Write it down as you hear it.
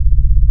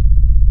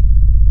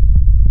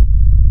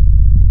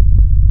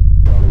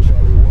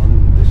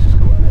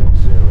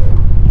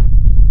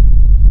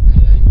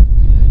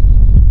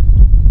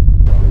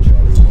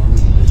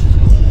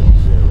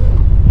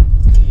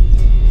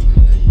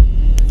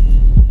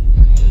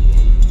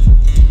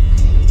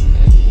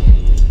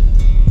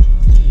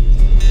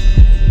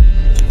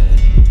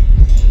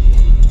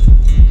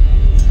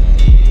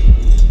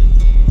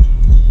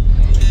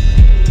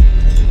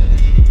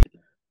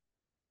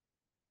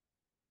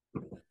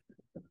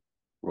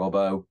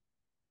Robbo,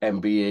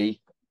 MBE.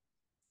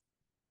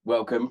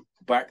 Welcome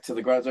back to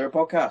the Ground Zero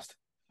podcast.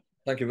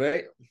 Thank you,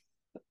 mate.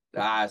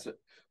 It's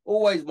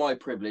always my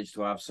privilege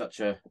to have such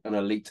an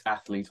elite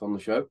athlete on the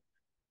show.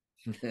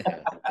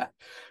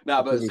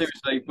 No, but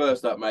seriously,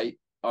 first up, mate,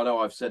 I know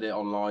I've said it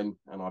online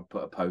and I've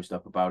put a post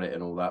up about it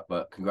and all that,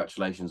 but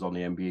congratulations on the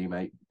MBE,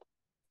 mate.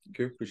 Thank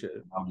you, appreciate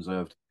it. Well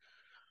deserved.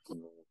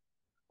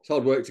 It's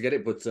hard work to get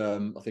it, but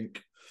I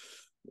think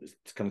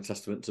it's kind of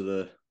testament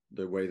to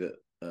the way that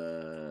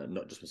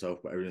not just myself,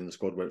 but everyone in the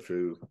squad went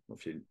through,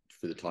 obviously,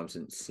 through the time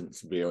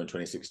since Rio in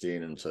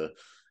 2016 and to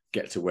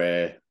get to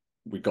where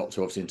we got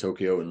to, obviously, in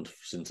Tokyo and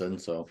since then.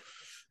 So,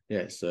 yeah,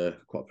 it's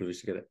quite a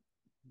privilege to get it.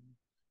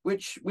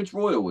 Which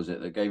Royal was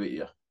it that gave it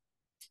you?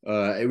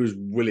 It was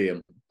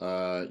William.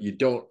 I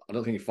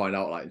don't think you find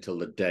out like until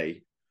the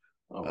day.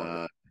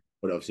 Right.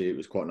 But obviously it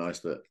was quite nice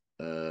that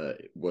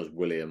it was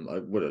William. I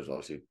would have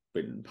obviously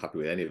been happy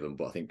with any of them,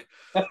 but I think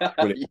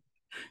William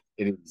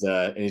in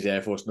his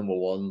Air Force number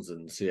ones,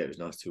 and so yeah, it was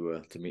nice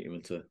to meet him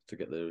and to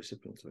get the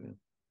recipients. So,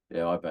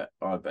 yeah, I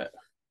bet.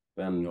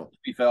 And to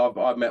be fair,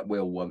 I've met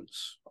Will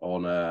once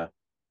on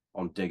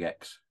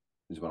DigX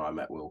is when I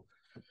met Will.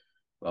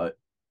 Like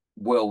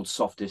world's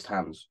softest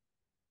hands.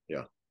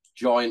 Yeah.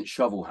 Giant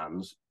shovel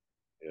hands.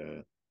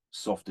 Yeah.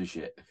 Soft as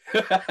shit.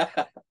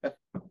 I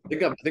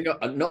think I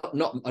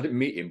didn't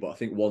meet him, but I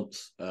think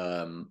once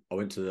I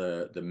went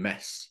to the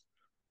mess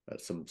at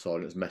some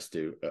silence mess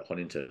do at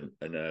Honington,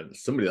 and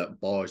somebody like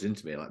barged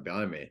into me like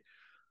behind me,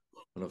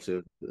 and obviously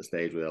at the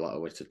stage where like I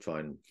went to try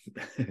and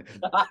I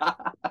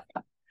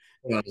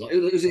was like,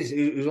 who's this?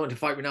 Who's wanting to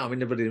fight me now? I'm in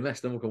the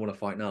mess. No one can want to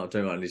fight now. I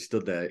turned around and he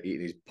stood there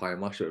eating his pie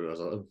and mash. I was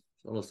like, oh,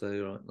 honestly,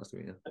 you're right. Nice to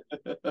meet you.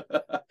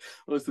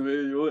 Nice to meet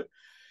you.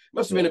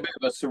 Must have been a bit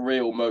of a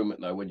surreal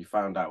moment though when you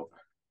found out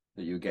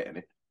that you were getting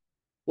it.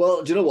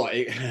 Well, do you know what?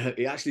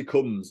 It actually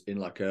comes in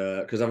like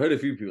because I've heard a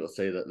few people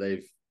say that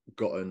they've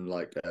gotten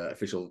like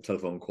official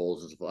telephone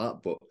calls and stuff like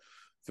that. But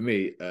for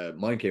me,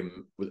 mine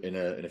came in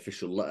an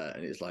official letter,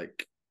 and it's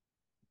like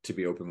to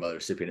be opened by the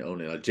recipient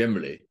only. Like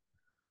generally,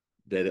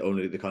 they're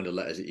the kind of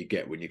letters that you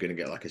get when you're going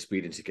to get like a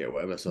speeding ticket or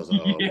whatever. So I was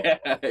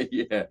like,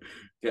 yeah,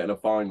 getting a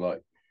fine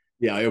like.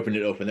 Yeah, I opened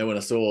it up, and then when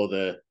I saw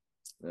the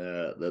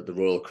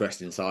royal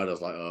crest inside, I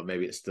was like, oh,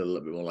 maybe it's still a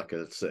little bit more like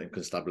a certain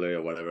constabulary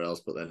or whatever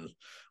else. But then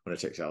when I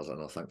checked it out, I was like,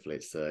 no, thankfully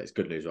it's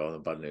good news rather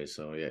than bad news.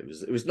 So yeah, it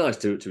was nice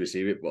to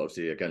receive it, but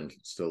obviously again,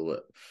 still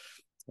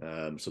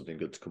something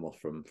good to come off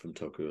from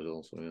Tokyo as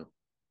well. So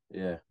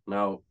yeah. Yeah.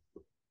 Now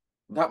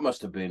that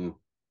must have been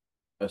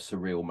a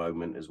surreal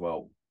moment as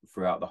well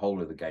throughout the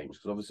whole of the games,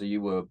 because obviously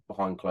you were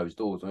behind closed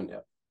doors, weren't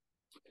you?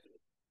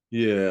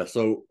 Yeah.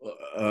 So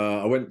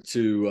I went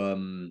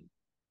to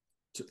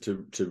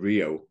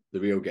Rio, the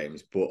Rio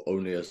Games, but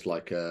only as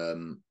like a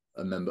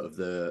member of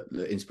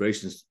the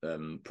Inspirations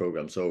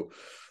program. So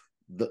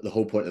the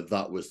whole point of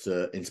that was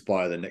to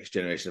inspire the next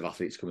generation of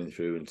athletes coming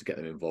through and to get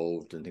them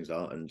involved and things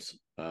like that. And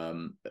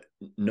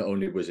not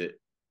only was it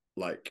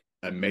like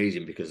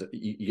amazing because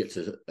you get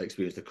to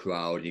experience the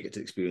crowd, you get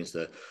to experience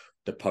the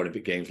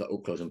Paralympic Games like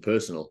up close and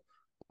personal.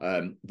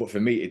 But for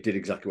me, it did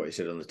exactly what you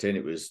said on the tin.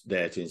 It was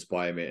there to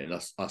inspire me, and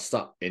I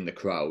sat in the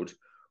crowd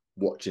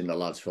watching the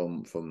lads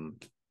from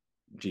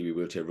GB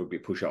wheelchair rugby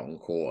push out on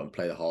court and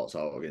play the hearts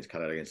out against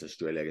Canada, against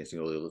Australia, against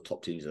all the other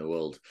top teams in the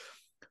world.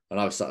 And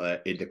I was sat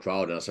there in the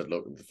crowd, and I said,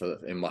 look,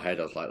 in my head,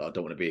 I was like, I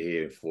don't want to be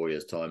here in 4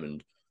 years' time,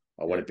 and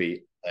I want to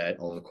be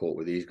on the court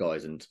with these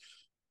guys. And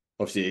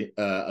obviously,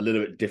 a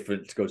little bit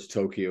different to go to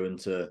Tokyo and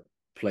to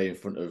play in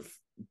front of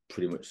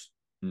pretty much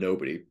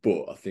nobody,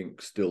 but I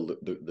think still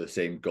the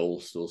same goal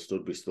still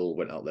stood. We still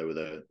went out there with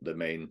the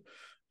main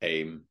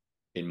aim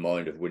in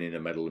mind of winning a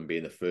medal and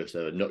being the first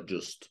ever, not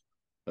just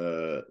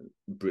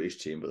British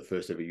team, but the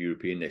first ever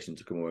European nation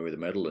to come away with a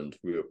medal. And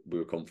we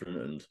were confident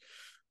and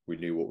we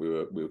knew what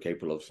we were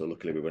capable of. So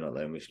luckily, we went out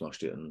there and we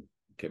smashed it and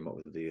came up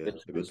with the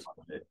goods.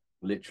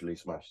 Literally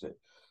smashed it.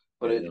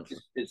 But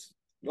it's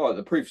like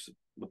the proof's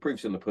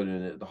in the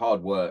pudding. The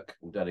hard work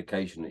and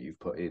dedication that you've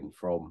put in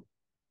from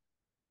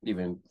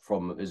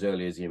as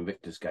early as the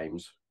Invictus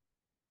Games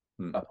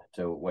up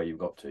to where you've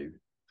got to.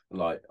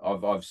 Like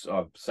I've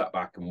sat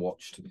back and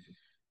watched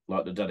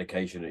like the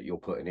dedication that you're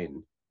putting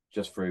in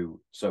just through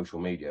social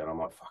media, and I'm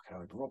like, fucking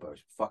hell,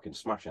 Robbo's fucking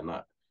smashing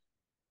that.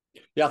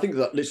 Yeah, I think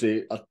that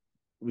literally it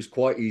was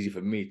quite easy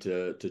for me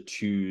to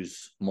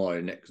choose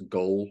my next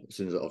goal,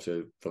 since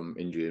obviously from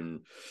injury and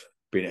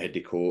being at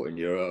Headley Court, and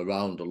you're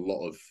around a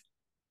lot of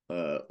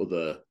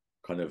other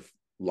kind of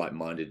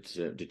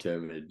like-minded,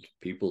 determined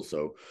people.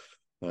 So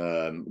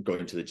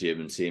going to the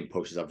gym and seeing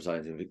posters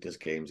advertising Invictus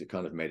Games, it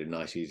kind of made a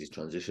nice, easy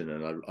transition.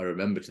 And I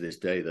remember to this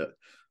day that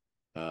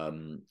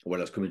when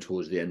I was coming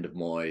towards the end of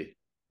my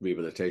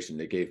rehabilitation,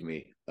 they gave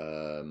me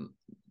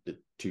the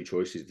two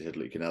choices. They said,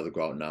 look, you can either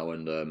go out now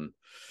and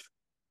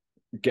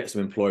get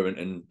some employment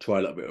and try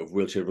a little bit of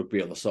wheelchair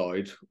rugby on the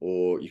side,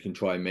 or you can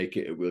try and make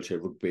it a wheelchair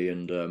rugby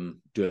and do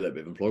a little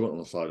bit of employment on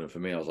the side. And for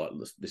me, I was like,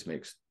 this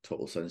makes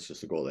total sense just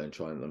to go out there and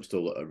try. And I'm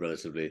still at a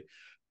relatively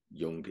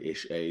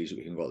young-ish age,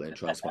 we can go out there and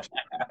try and smash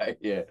it.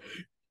 Yeah.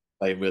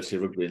 playing wheelchair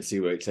rugby and see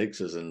where it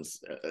takes us. And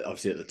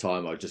obviously at the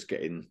time, I was just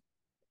getting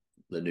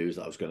the news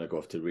that I was going to go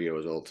off to Rio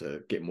as well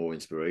to get more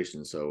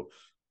inspiration. So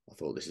I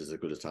thought this is as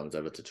good a time as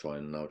ever to try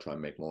and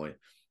make my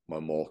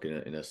mark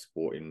in a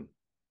sporting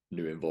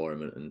new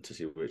environment and to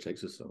see where it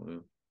takes us.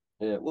 So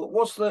yeah. Well,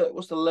 what's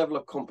the level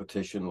of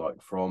competition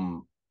like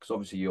from? Because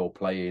obviously you're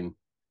playing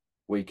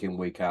week in,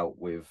 week out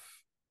with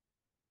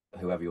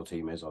whoever your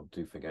team is. I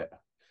do forget.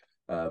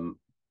 And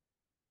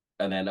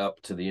then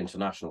up to the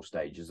international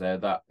stage. Is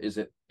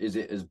it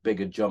as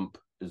big a jump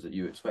as that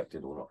you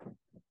expected or not?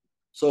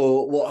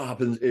 So what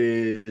happens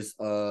is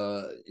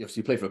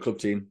you play for a club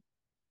team.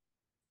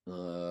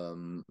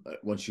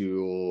 Once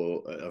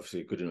you're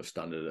obviously a good enough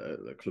standard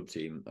at a club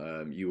team,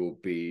 you will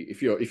be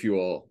if you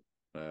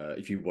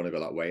want to go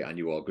that way and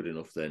you are good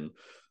enough, then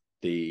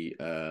the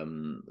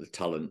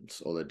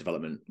talent or the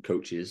development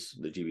coaches,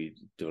 the GB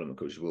development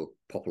coaches, will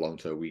pop along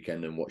to a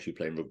weekend and watch you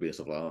playing rugby and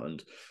stuff like that.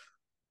 And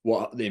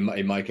what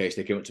in my case,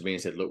 they came up to me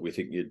and said, "Look, we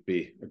think you'd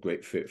be a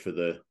great fit for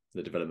the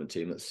development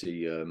team. Let's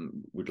see,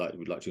 we'd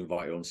like to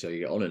invite you on, see how you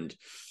get on." And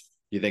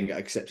you then get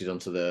accepted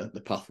onto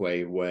the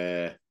pathway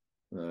where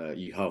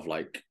you have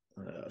like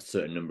a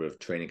certain number of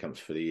training camps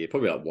for the year,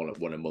 probably like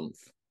one a month,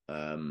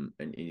 and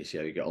you see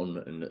how you get on.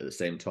 And at the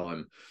same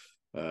time,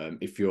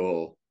 if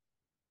you're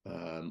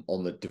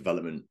on the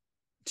development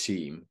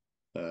team,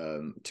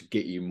 to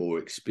get you more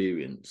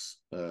experience,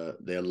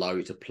 they allow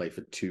you to play for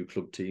two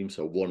club teams.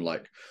 So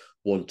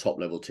one top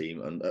level team,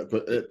 and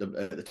but at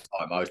the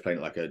time I was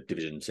playing like a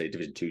Division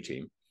 2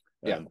 team.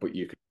 But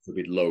you could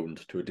be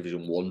loaned to a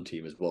Division 1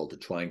 team as well to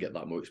try and get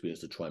that more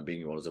experience to try and bring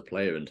you on as a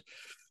player.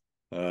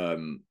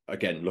 And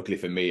again, luckily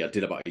for me, I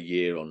did about a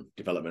year on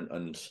development,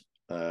 and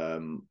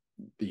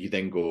you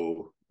then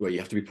go where you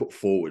have to be put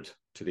forward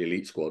to the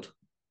elite squad,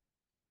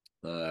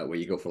 where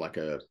you go for like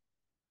a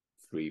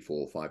 3,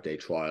 4, 5 day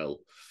trial,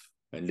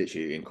 and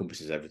literally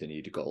encompasses everything.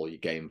 You've got all your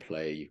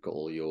gameplay, you've got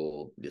all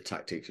your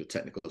tactics, your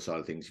technical side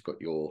of things, you've got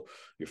your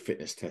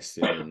fitness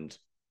testing, and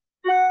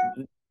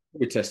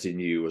we're testing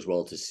you as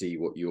well to see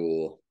what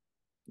your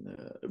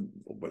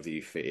whether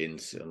you fit in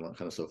and that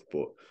kind of stuff.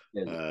 But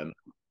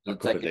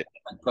take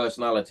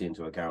personality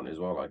into account as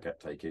well. I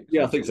take it.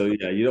 Yeah, I think so.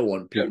 Yeah, you don't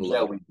want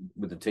people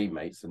with the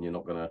teammates, and you're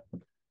not gonna.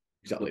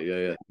 Exactly.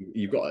 Yeah.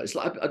 You've got it's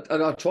like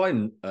I try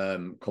and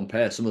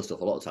compare some of the stuff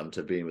a lot of time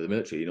to being with the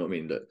military. You know what I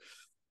mean? That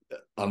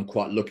I'm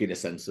quite lucky in a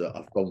sense that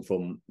I've gone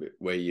from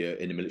where you're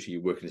in the military,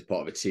 you're working as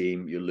part of a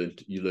team. You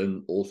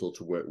learn also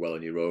to work well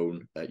on your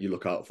own. You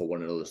look out for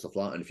one another, stuff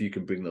like that. And if you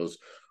can bring those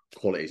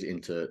qualities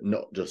into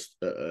not just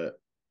a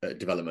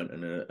development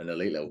and an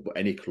elite level, but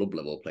any club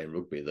level playing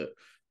rugby, that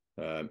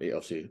it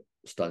obviously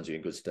stands you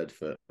in good stead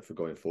for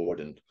going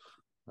forward. And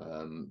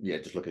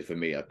just looking for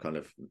me, I kind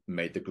of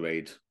made the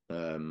grade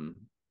in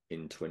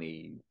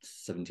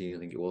 2017, I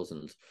think it was,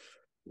 and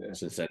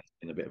since then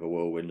in a bit of a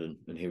whirlwind,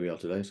 and here we are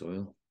today.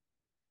 So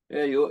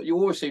yeah, you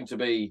always seem to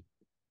be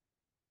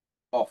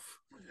off.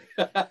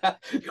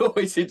 You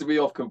always seem to be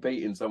off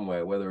competing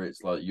somewhere, whether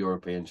it's like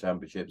European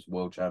Championships,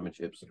 World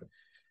Championships,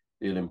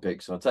 the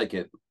Olympics. And I take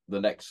it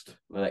the next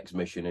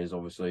mission is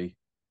obviously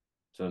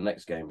to the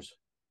next games.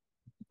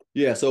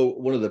 Yeah, so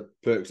one of the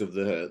perks of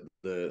the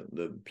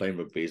playing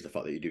rugby is the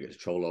fact that you do get to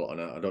travel a lot,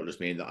 and I don't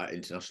just mean that at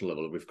international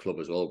level with club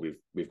as well.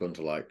 We've gone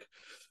to like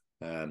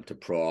to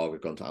Prague,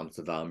 we've gone to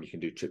Amsterdam. You can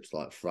do trips to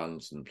like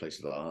France and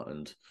places like that.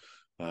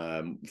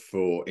 And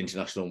for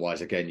international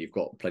wise, again, you've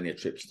got plenty of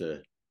trips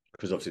to,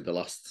 because obviously the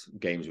last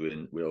games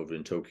we're over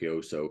in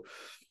Tokyo, so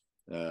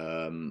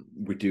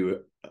we do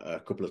a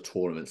couple of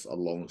tournaments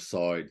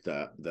alongside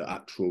the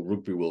actual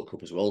Rugby World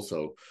Cup as well.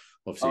 So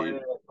obviously.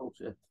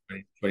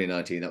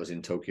 2019, that was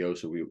in Tokyo,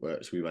 so we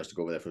managed to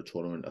go over there for a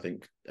tournament. I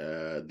think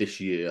this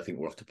year, I think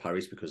we're off to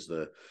Paris because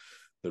the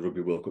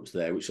Rugby World Cup's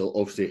there, which will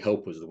obviously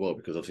help us as well,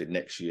 because obviously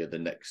next year the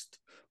next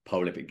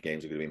Paralympic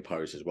Games are going to be in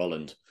Paris as well,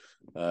 and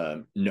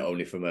not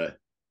only from a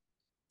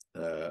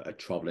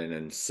traveling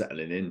and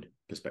settling in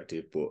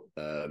perspective, but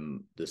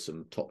there's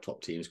some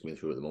top teams coming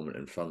through at the moment,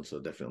 and France are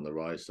definitely on the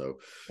rise. So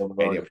a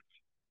bit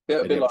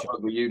like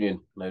Rugby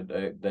Union,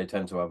 they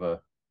tend to have a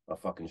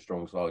fucking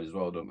strong side as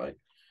well, don't they?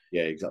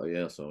 Yeah, exactly.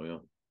 Yeah, so yeah.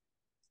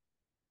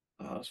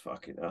 Oh, that's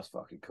fucking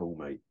cool,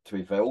 mate. To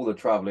be fair, all the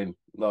traveling,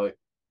 like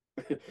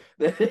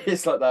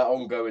it's like that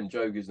ongoing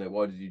joke, isn't it?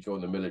 Why did you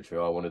join the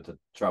military? I wanted to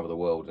travel the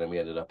world, and then we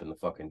ended up in the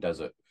fucking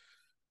desert.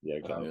 Yeah,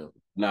 exactly.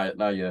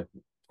 Now you're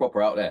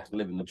proper out there,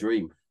 living the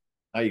dream.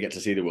 Now you get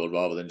to see the world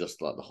rather than just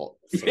like the hot.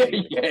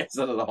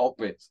 Instead of the hot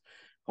bits,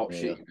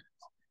 shit.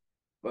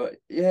 But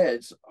yeah,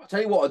 I'll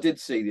tell you what, I did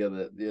see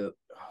the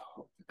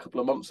a couple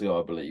of months ago,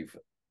 I believe.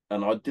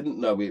 And I didn't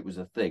know it was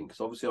a thing,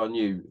 because obviously I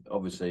knew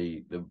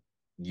the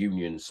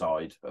union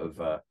side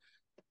of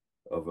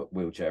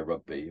wheelchair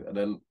rugby, and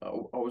then I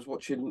was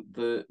watching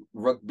the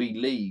rugby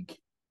league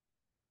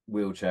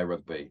wheelchair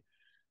rugby,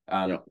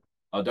 and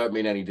I don't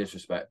mean any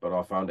disrespect, but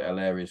I found it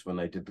hilarious when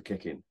they did the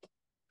kicking,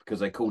 because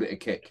they called it a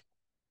kick.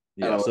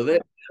 Yeah, so I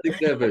think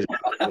their version.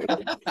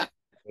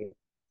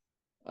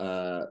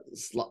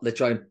 They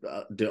try and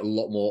do a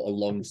lot more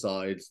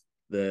alongside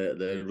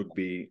the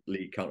rugby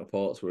league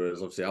counterparts,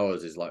 whereas obviously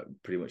ours is like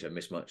pretty much a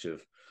mismatch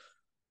of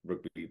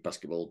rugby,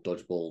 basketball,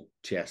 dodgeball,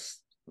 chess,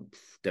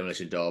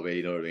 demolition derby,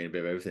 you know what I mean, a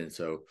bit of everything.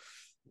 So,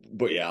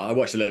 but yeah, I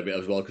watched a little bit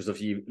as well because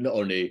if you not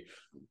only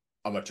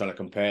am I trying to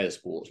compare the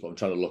sports, but I'm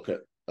trying to look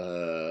at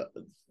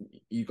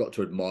you got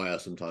to admire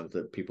sometimes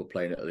that people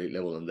playing at elite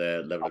level and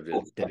their level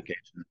of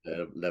dedication,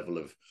 their level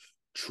of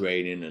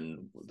training,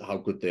 and how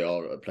good they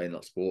are at playing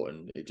that sport,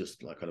 and it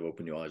just like kind of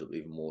open your eyes up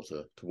even more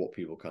to what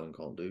people can and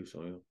can't do.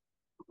 So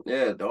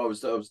yeah, I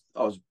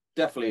was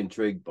definitely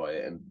intrigued by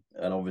it,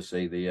 and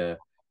obviously the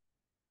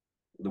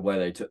way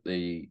they took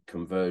the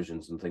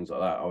conversions and things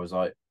like that. I was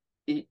like,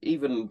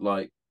 even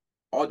like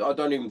I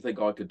don't even think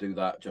I could do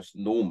that just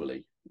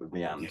normally with my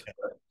hand.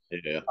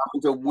 yeah.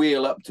 Having to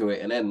wheel up to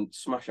it and then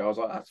smash it, I was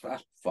like,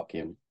 that's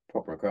fucking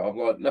proper incredible. I've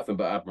like nothing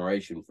but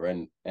admiration for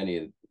any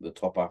of the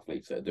top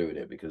athletes that are doing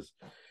it, because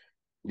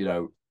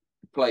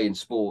playing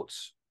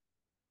sports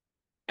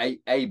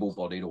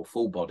able-bodied or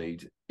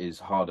full-bodied is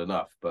hard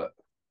enough, but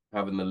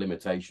having the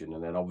limitation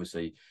and then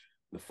obviously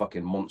the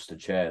fucking monster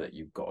chair that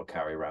you've got to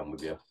carry around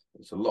with you,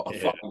 it's a lot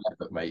of fucking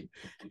effort, mate.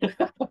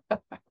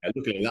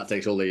 Luckily, that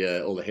takes all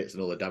the hits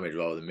and all the damage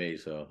rather than me.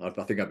 So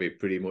I think I'd be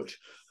pretty much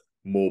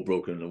more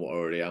broken than what I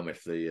already am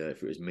if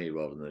it was me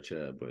rather than the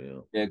chair. But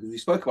yeah, because you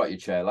spoke about your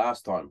chair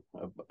last time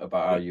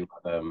about how you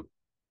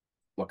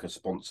like a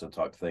sponsor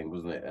type thing,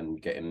 wasn't it,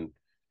 and getting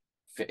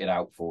fitted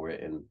out for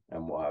it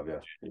and what have you.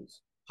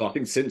 So I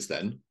think since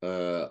then,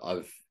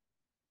 I've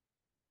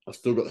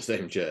still got the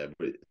same chair,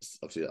 but it's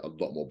obviously a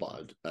lot more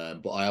battered.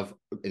 But I have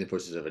in the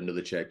process of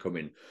another chair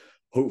coming,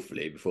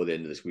 hopefully before the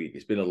end of this week.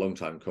 It's been a long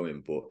time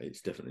coming, but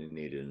it's definitely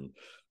needed. And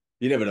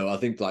you never know. I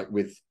think like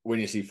when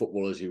you see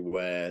footballers who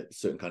wear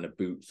certain kind of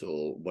boots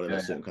or whatever,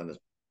 certain kind of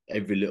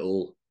every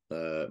little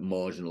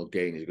marginal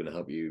gain is going to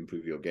help you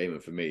improve your game.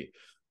 And for me,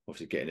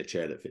 obviously getting a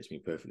chair that fits me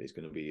perfectly is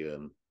going to be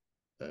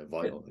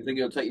vital. Do you think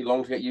it'll take you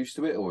long to get used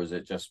to it, or is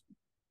it just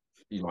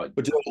you like?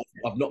 But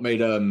I've not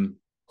made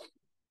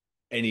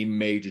any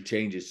major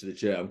changes to the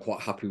chair. I'm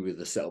quite happy with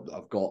the setup that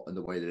I've got and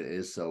the way that it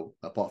is. So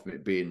apart from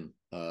it being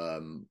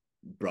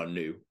brand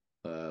new,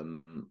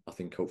 I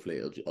think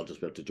hopefully I'll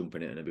just be able to jump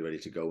in it and I'll be ready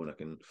to go, and I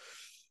can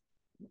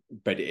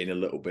bed it in a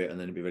little bit and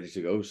then be ready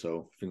to go.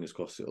 So fingers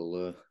crossed it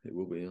will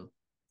be.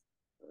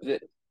 Yeah.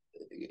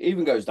 It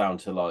even goes down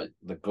to like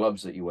the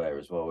gloves that you wear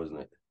as well, isn't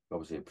it?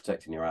 Obviously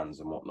protecting your hands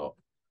and whatnot.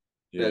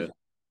 Yeah.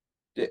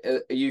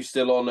 Are you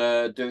still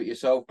on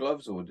do-it-yourself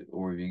gloves, or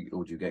do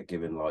you get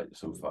given like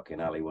some fucking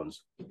alley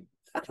ones?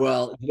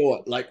 Well, you know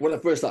what? Like when I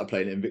first started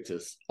playing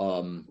Invictus, I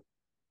don't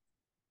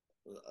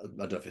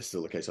know if it's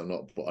still the case or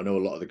not, but I know a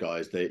lot of the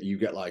guys you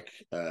get like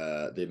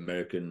the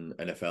American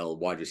NFL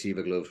wide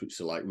receiver gloves, which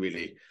are like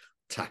really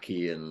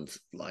tacky and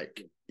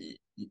like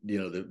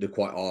they're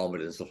quite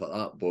armored and stuff like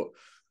that. But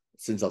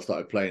since I've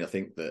started playing, I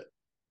think that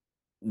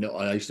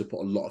I used to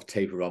put a lot of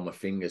tape around my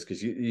fingers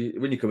because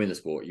when you come in the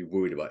sport, you're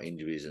worried about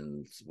injuries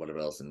and whatever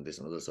else and this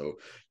and other. So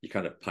you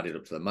kind of pad it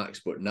up to the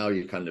max. But now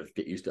you kind of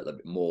get used to it a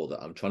bit more.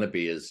 That I'm trying to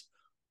be as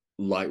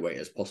lightweight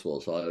as possible.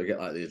 So I get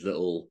like these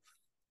little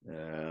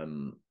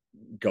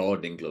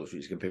gardening gloves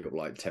which you can pick up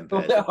like 10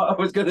 pairs. I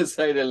was going to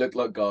say they look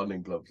like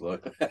gardening gloves,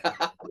 like.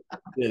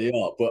 Yeah, they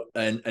are. But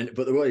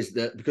but the way is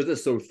that because they're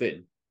so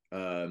thin,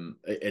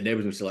 it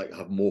enables me to like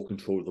have more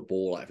control of the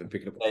ball. Like if I'm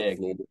picking up off the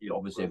floor,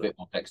 obviously a bit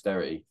more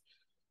dexterity.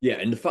 Yeah,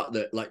 and the fact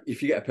that, like,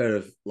 if you get a pair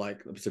of,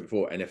 like I said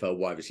before, NFL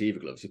wide receiver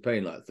gloves, you're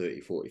paying like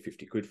 30, 40,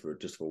 50 quid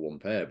just for one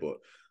pair. But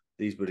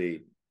these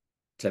bloody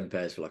 10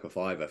 pairs for like a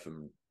fiver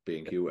from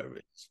B&Q, whatever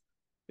it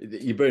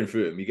is. You burn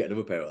through them, you get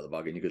another pair out of the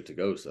bag and you're good to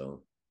go.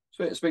 So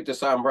speak to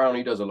Sam Brown,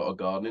 he does a lot of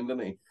gardening,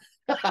 doesn't he?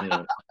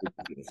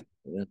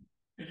 Yeah.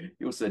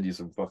 He'll send you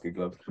some fucking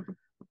gloves.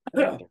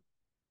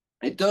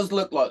 It does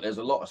look like there's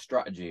a lot of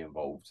strategy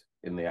involved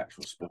in the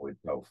actual sport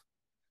itself.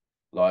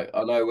 Like,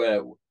 I know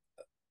where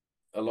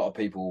a lot of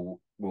people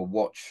will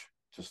watch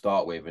to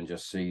start with and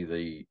just see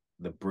the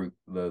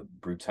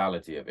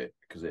brutality of it,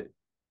 because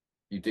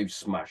you do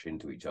smash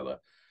into each other,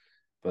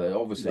 but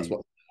obviously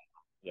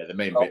the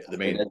main bit,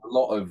 there's a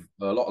lot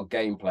of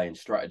gameplay and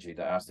strategy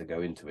that has to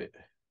go into it,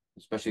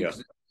 especially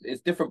because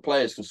it's different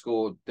players can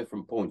score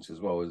different points as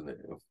well, isn't it?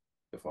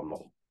 If I'm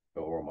not,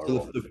 or am I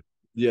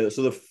wrong?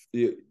 So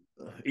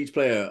each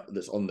player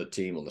that's on the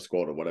team, on the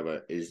squad or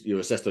whatever,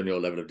 you're assessed on your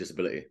level of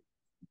disability.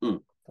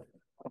 And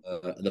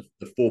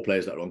the 4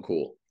 players that are on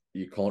court,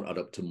 you can't add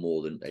up to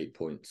more than 8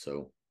 points.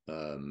 So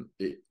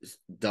it's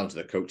down to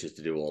the coaches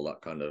to do all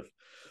that kind of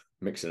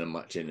mixing and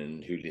matching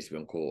and who needs to be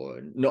on court.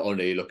 And not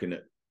only are you looking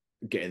at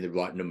getting the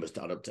right numbers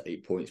to add up to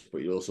 8 points,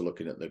 but you're also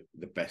looking at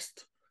the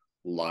best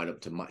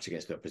lineup to match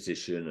against their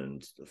position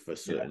and for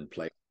certain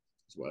players,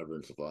 whatever,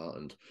 and stuff like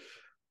that.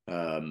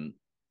 And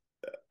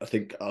I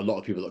think a lot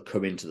of people that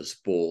come into the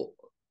sport,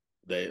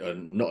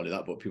 and not only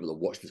that, but people that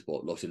watch the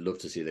sport obviously love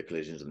to see the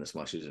collisions and the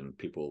smashes and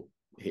people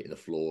hitting the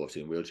floor,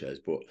 seeing wheelchairs.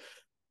 But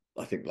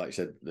I think, like I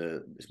said,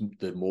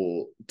 the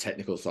more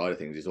technical side of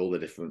things is all the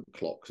different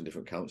clocks and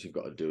different counts you've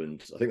got to do.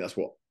 And I think that's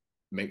what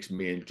makes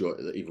me enjoy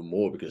it even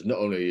more, because not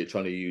only are you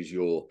trying to use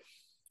your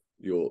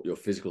your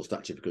physical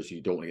stature because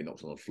you don't want to get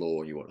knocked on the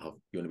floor and you want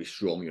to be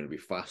strong, you want to be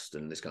fast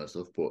and this kind of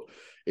stuff. But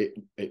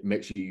it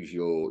makes you use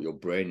your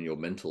brain and your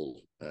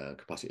mental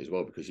capacity as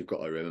well, because you've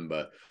got to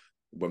remember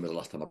when was the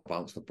last time I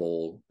bounced the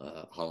ball,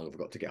 how long have I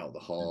got to get out of the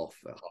half,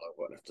 how long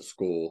have I got to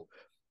score.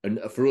 And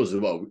for us as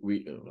well,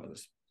 we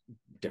it's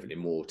definitely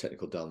more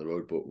technical down the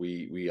road, but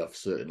we have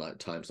certain like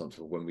timestamps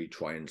of when we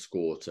try and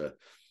score to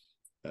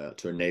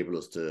enable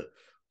us to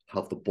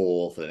have the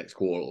ball for the next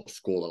quarter or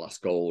score the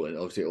last goal. And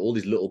obviously all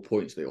these little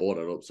points, they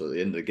order up. So at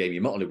the end of the game,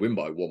 you might only win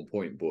by 1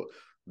 point, but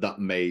that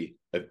may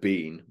have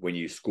been when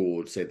you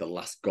scored, say, the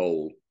last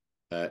goal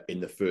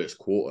in the first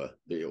quarter,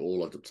 that it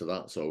all adds up to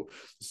that. So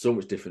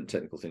much different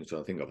technical things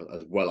to think of,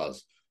 as well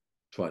as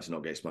trying to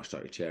not get smashed out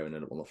of your chair and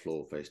end up on the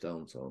floor face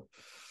down. So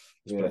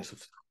it's pretty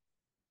tough.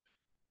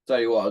 Tell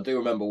you what, I do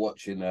remember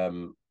watching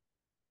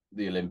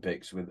the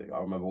Olympics I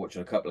remember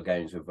watching a couple of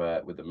games with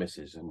the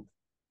missus, and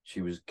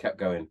she kept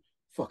going,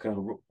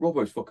 fucking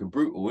Robbo's fucking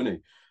brutal, isn't he?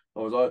 I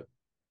was like,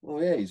 oh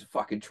yeah, he's a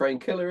fucking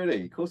trained killer, isn't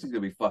he? Of course he's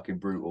gonna be fucking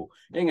brutal.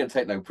 He ain't gonna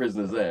take no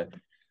prisoners there.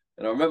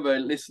 And I remember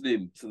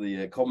listening to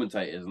the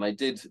commentators, and they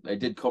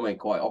did comment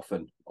quite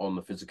often on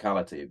the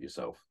physicality of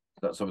yourself.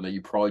 That's something that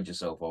you pride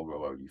yourself on,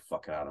 Robbo, you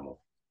fucking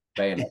animal.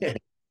 Bayonet.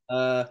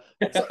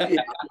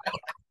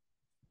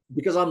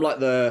 Because I'm like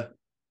the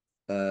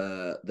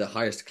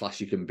highest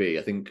class you can be.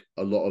 I think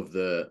a lot of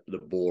the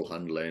ball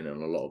handling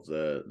and a lot of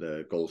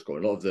the goal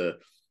scoring, a lot of the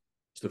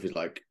stuff is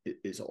like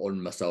it's on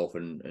myself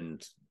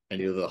and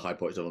any other high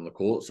points on the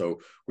court.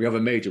 So we have a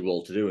major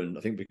role to do, and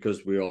I think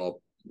because we are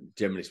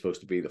generally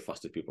supposed to be the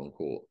fastest people on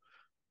court,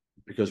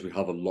 because we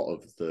have a lot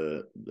of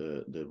the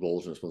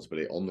roles and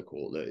responsibility on the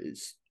court, that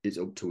it's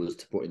up to us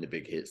to put in the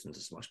big hits and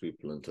to smash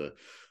people and to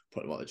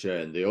put them out the chair.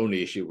 And the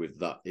only issue with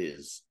that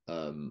is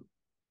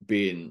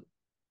being,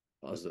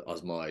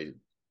 as my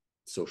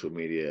social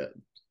media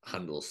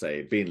handles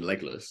say, being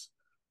legless.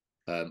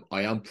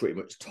 I am pretty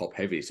much top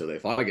heavy, so that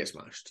if I get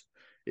smashed,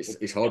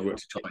 it's hard work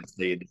to try and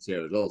stay in the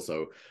chair as well.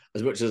 So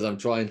as much as I'm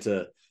trying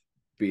to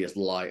be as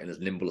light and as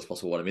nimble as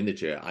possible when I'm in the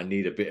chair, I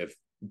need a bit of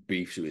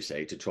beef, should we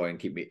say, to try and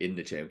keep me in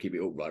the chair and keep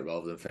it upright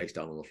rather than face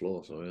down on the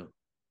floor. So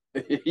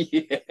yeah.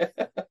 Yeah.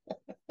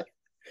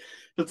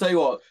 I'll tell you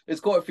what, there's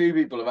quite a few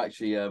people have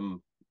actually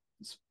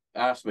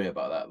asked me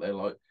about that. They're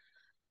like,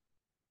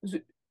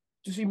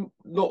 does he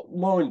not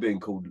mind being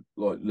called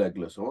like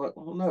legless? I'm like,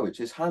 well, no, it's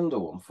his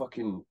handle on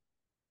fucking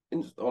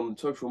on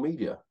social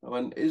media. I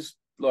mean, his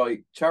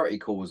like charity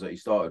cause that he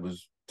started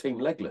was Team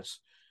Legless.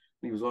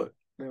 And he was like,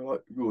 they're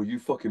like, oh, you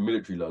fucking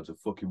military lads are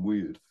fucking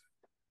weird.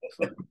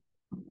 Like,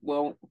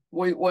 well,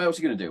 what else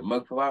are you gonna do?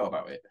 Mope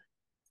about it?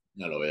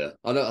 No, yeah.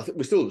 I know. I think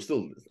we're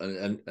still,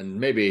 and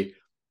maybe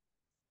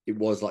it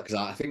was like, because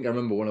I think I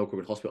remember when I woke up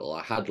in hospital,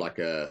 I had like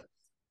a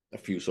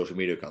few social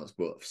media accounts,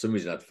 but for some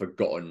reason I'd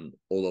forgotten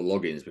all the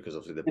logins because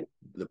obviously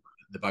the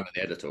bag that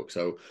the editor took.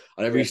 So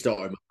I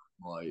restarted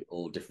my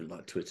all different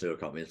like Twitter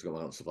account, Instagram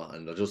account, stuff like that.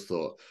 And I just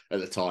thought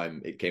at the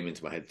time it came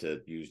into my head to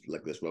use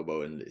Legless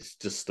Robbo, and it's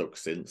just stuck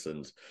since.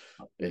 And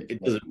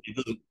it doesn't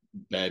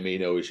bear me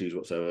no issues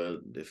whatsoever.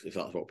 If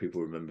that's what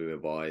people remember me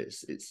by,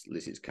 it's at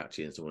least it's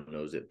catchy and someone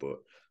knows it, but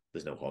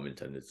there's no harm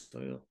intended.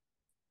 So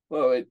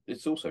Well,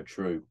 it's also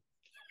true.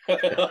 You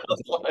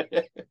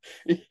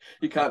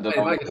can't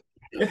deny it.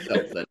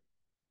 Then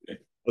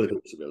other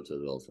people should be able to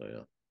as well.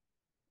 So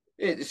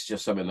it's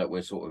just something that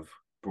we're sort of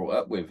brought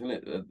up with, isn't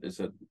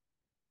it?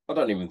 I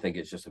don't even think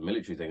it's just a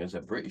military thing. It's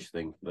a British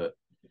thing that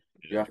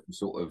you have to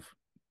sort of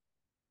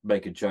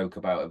make a joke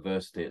about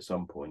adversity at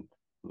some point.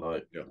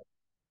 Like,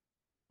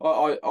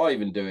 I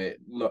even do it,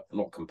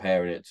 not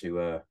comparing it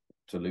to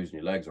losing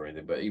your legs or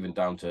anything, but even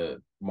down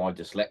to my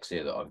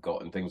dyslexia that I've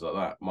got and things like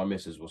that. My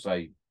missus will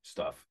say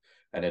stuff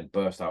and then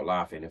burst out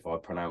laughing if I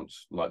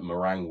pronounce like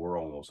meringue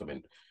wrong or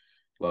something.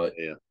 Like,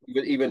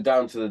 even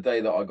down to the day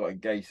that I got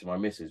engaged to my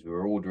missus, we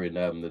were ordering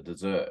the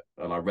dessert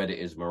and I read it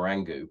as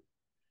meringue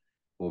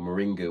or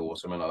meringue or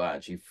something like that,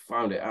 and she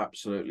found it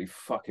absolutely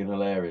fucking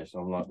hilarious.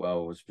 I'm like,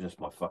 well, it's just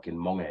my fucking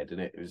monghead, isn't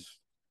it? It was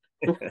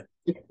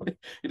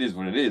it is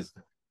what it is.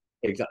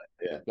 Exactly.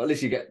 Yeah. But at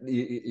least you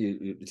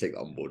take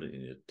that on board and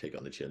you take it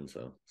on the chin,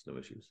 so it's no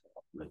issues.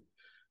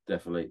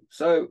 Definitely.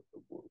 So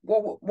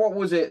what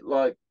was it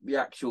like, the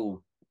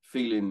actual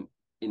feeling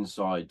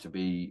inside to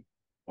be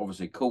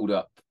obviously called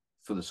up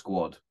for the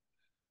squad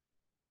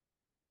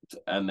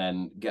and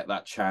then get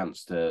that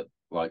chance to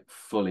like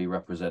fully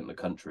represent the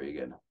country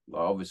again?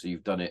 Like, obviously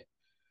you've done it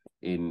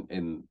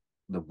in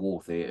the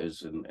war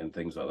theaters and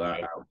things like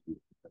that,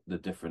 the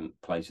different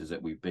places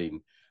that we've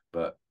been,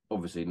 but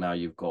obviously now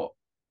you've got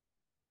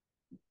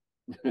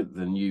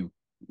the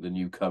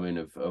new coming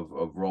of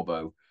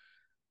Robbo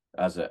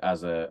as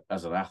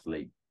an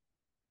athlete,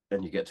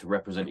 and you get to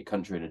represent your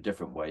country in a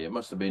different way. It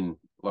must have been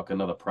like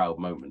another proud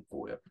moment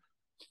for you.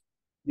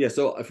 Yeah,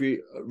 so if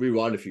we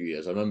rewind a few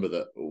years, I remember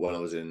that when I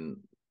was in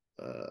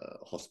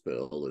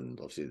hospital, and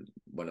obviously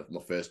my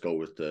first goal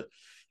was to at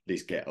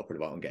least get up and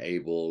about and get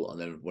able. And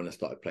then when I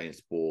started playing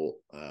sport,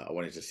 I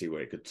wanted to see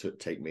where it could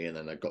take me. And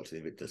then I got to the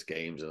Invictus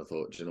Games, and I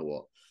thought, do you know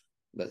what?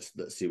 Let's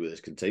see where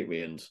this can take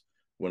me. And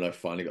when I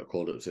finally got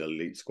called up to the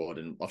elite squad,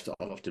 and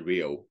after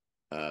Rio,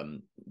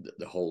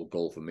 the whole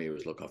goal for me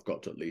was, look, I've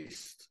got to at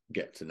least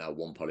get to now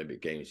one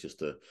Paralympic Games just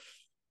to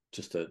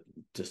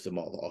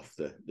mark that off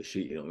the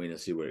sheet, you know what I mean, and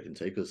see where it can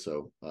take us.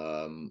 So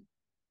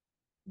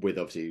with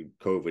obviously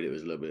COVID, it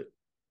was a little bit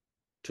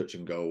touch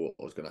and go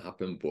what was going to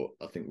happen, but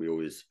I think we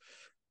always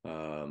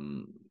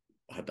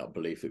had that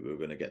belief that we were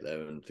going to get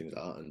there and things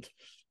like that. And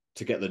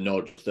to get the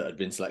nod that had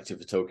been selected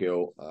for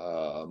Tokyo,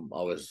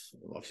 I was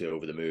obviously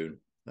over the moon,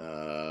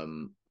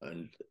 and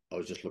I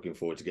was just looking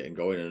forward to getting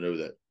going. I know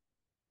that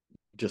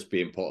just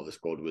being part of the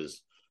squad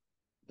was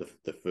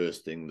the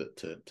first thing that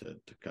to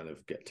kind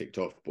of get ticked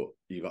off, but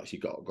you've actually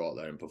got to go out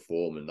there and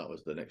perform, and that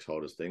was the next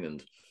hardest thing.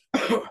 And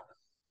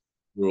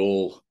we're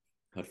all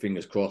had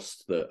fingers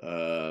crossed that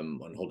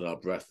and holding our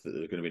breath that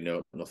there's going to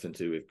be nothing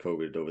to do with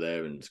COVID over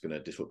there, and it's going to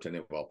disrupt any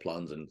of our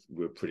plans. And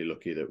we're pretty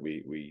lucky that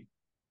we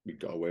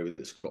got away with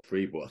it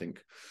scot-free. But I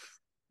think,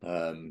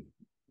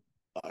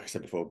 like I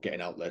said before,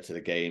 getting out there to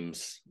the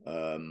games,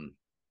 an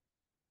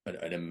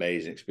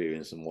amazing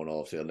experience, and one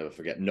obviously I'll never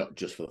forget. Not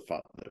just for the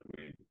fact that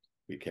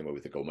we came away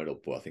with the gold medal,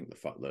 but I think the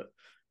fact that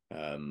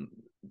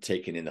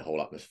taking in the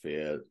whole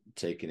atmosphere,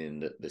 taking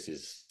in that this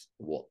is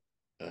what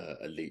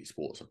elite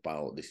sports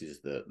about. This is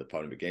the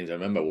Paralympic Games. I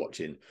remember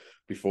watching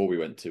before we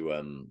went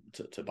to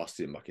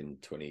Bastion back in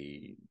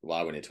I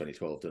went in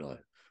 2012, didn't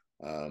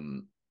I?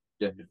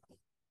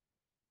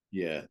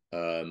 Yeah.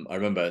 I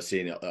remember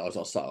seeing it. I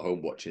was sat at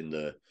home watching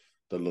the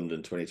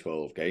London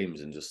 2012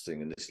 games and just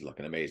thinking this is like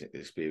an amazing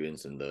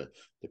experience, and the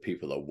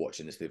people that are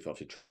watching this, they've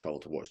obviously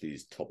traveled to watch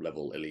these top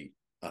level elite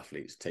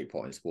athletes take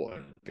part in sport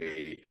and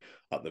be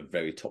at the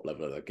very top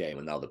level of the game,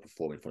 and now they're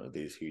performing in front of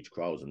these huge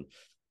crowds. And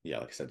yeah,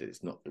 like I said, it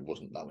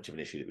wasn't that much of an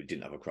issue that we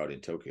didn't have a crowd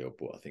in Tokyo,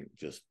 but I think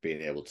just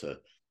being able to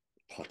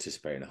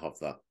participate and have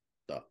that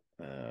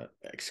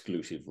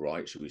exclusive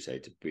right, should we say,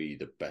 to be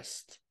the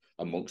best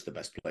amongst the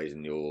best players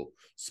in your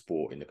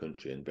sport in the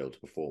country and be able to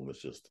perform was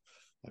just,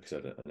 like I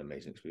said, an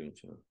amazing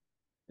experience.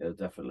 Yeah,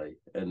 definitely.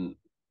 And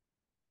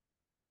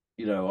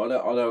I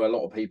know a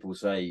lot of people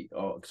say,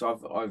 because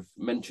I've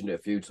mentioned it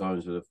a few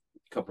times with a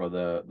couple of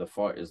the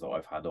fighters that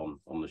I've had on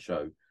the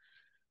show.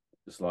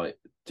 It's like,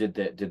 did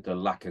the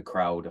lack of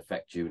crowd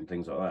affect you and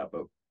things like that?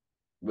 But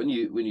when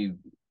you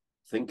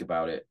think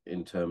about it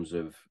in terms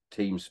of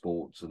team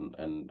sports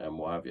and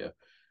what have you,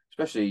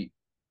 especially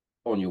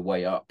on your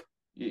way up,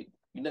 you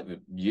never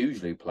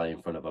usually play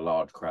in front of a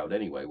large crowd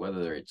anyway,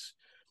 whether it's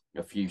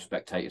a few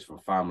spectators from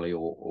family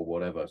or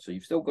whatever. So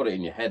you've still got it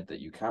in your head that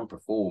you can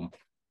perform.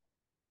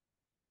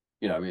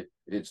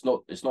 It's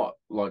not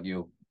like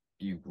you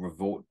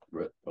resort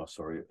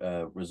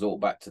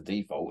back to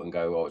default and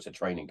go, oh, it's a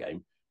training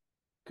game,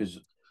 because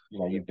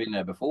you've been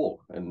there before.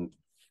 And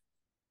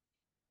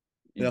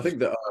I think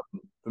that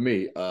for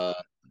me,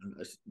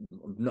 it's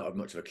not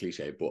much of a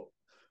cliche, but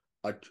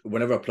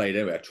whenever I played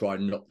anyway, I try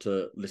not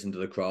to listen to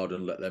the crowd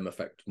and let them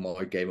affect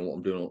my game and what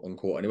I'm doing on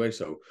court anyway.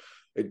 So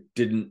it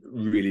didn't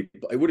really.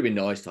 It would have been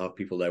nice to have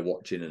people there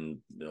watching and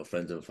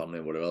friends and family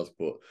and whatever else,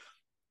 but.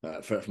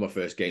 For my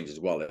first games as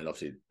well, and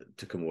obviously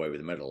to come away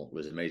with a medal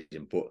was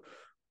amazing. But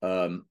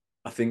I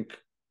think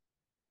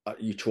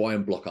you try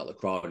and block out the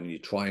crowd and you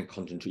try and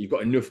concentrate. You've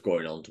got enough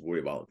going on to worry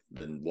about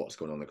than what's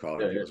going on in the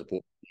crowd. Yeah.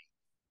 Support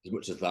as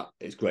much as that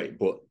is great,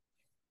 but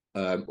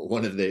on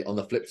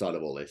the flip side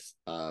of all this,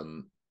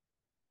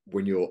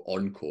 when you're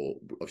on court,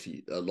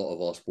 obviously a lot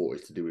of our sport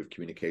is to do with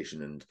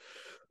communication, and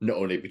not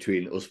only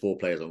between us four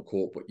players on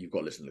court, but you've got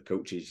to listen to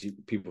coaches,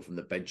 people from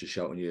the bench are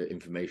shouting you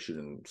information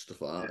and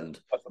stuff like that. And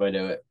that's what I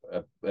do it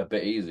a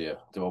bit easier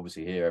to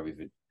obviously hear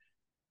everything.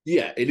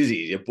 Yeah, it is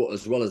easier, but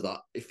as well as that,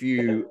 if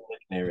you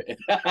hear it,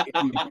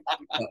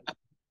 if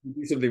you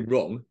do something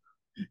wrong,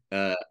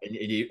 and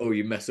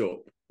you mess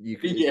up, you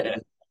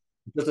can,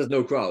 because there's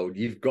no crowd,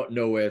 you've got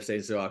no way of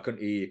saying, so I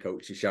couldn't hear your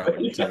coach, you're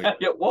shouting to me.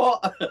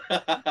 What?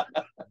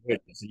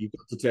 So you've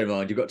got to turn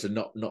around, you've got to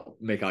not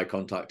make eye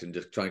contact and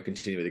just try and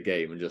continue with the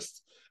game and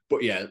just.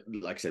 But yeah,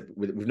 like I said,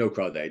 with no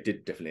crowd there, it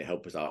did definitely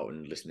help us out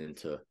and listening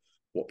to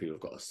what people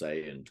have got to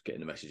say and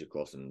getting the message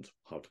across and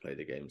how to play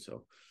the game.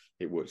 So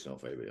it works in our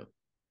favour. Yeah.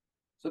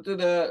 So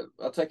did I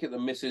take it the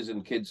missus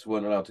and kids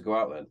weren't allowed to go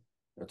out then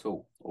at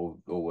all, or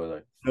were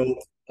they? No,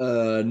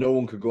 no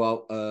one could go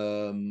out.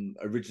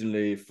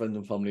 Originally, friends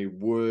and family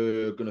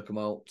were going to come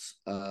out,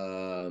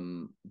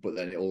 but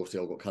then it obviously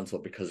all got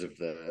cancelled because of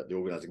the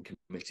organising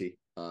committee,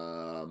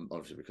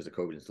 obviously because of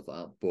COVID and stuff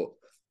like that. But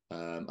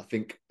I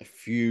think a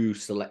few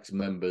select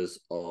members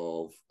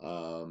of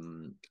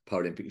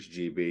Paralympics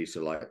GB,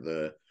 so like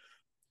the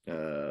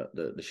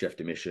chef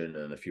de mission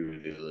and a few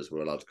of the others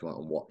were allowed to come out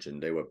and watch,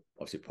 and they were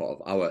obviously part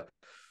of our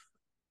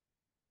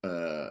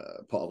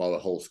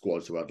whole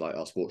squad. So we had like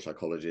our sports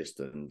psychologist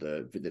and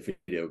the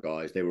video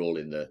guys. They were all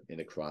in the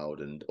crowd,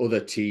 and other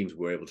teams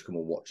were able to come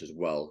and watch as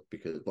well, but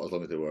as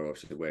long as they were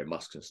obviously wearing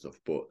masks and stuff.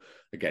 But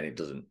again, it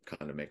doesn't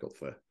kind of make up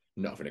for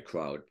not having a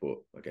crowd. But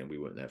again, we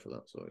weren't there for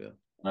that. So yeah.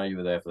 No, you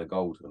were there for the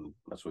gold, and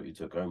that's what you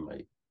took home,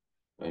 mate.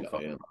 I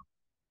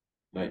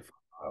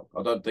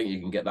don't think you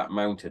can get that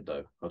mounted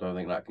though. I don't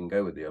think that can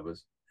go with the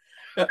others.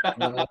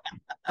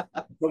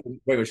 Probably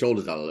bring my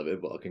shoulders down a little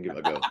bit, but I can give it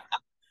a go.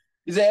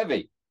 Is it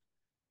heavy?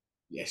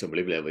 Yeah, it's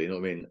unbelievably heavy. You know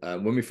what I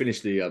mean? When we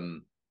finished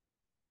the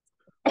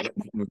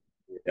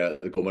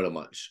gold medal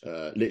match,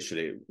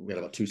 literally we had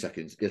about 2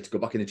 seconds. You had to go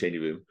back in the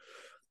changing room.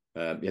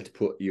 You had to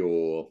put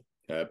your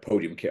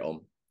podium kit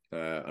on,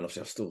 and obviously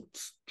I was still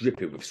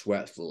dripping with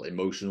sweat, still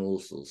emotional,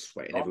 still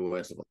sweating everywhere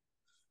and stuff.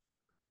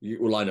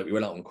 You will line up. You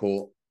went out on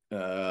court,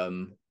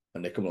 and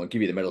they come along and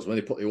give you the medals. When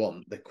they put you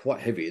on, they're quite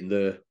heavy, and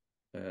the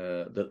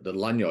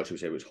lanyard, should we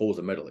say, which holds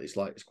the medal, it's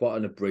quite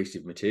an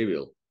abrasive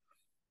material.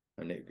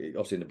 And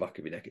obviously in the back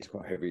of your neck, it's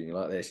quite heavy, and you're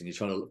like this, and you're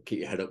trying to keep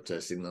your head up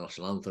to sing the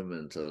national anthem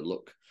and to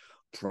look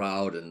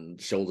proud and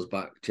shoulders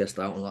back, chest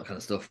out, and that kind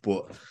of stuff.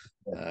 But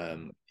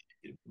man,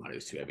 it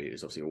was too heavy. It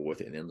was obviously all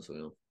worth it in the end. So, you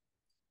know.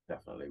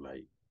 Definitely,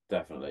 mate.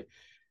 Definitely.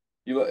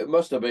 It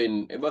must have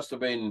been. It must have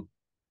been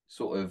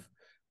sort of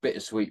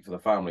bittersweet for the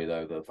family,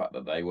 though, the fact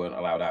that they weren't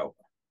allowed out,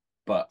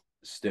 but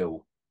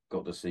still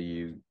got to see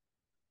you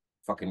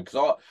fucking.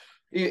 Because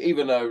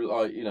even though,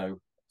 like, you know,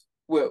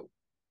 we're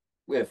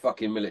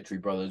fucking military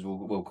brothers.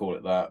 We'll call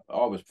it that.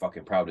 I was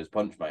fucking proud as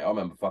punch, mate. I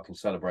remember fucking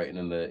celebrating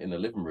in the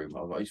living room.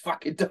 I was like, he's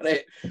fucking done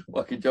it.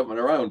 Fucking jumping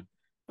around.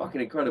 Fucking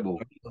incredible.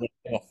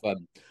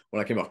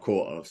 When I came off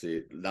court,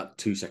 obviously that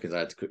 2 seconds I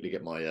had to quickly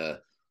get my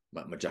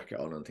my jacket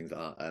on and things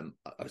like that.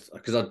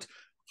 Because I'd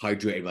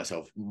hydrated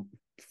myself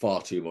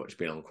far too much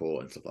being on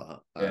court and stuff like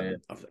that.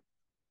 I've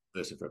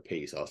thirsting for a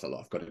pee, so I was like,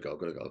 I've got to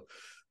go.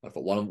 I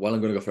thought, while I'm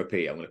going to go for a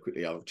pee, I'm going to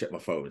quickly check my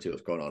phone and see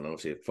what's going on. And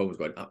obviously, the phone was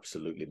going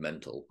absolutely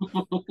mental.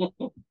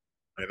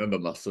 I remember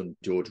my son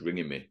George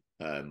ringing me,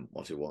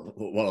 obviously while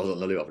I was on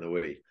the loo having a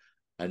wee.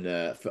 And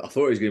I thought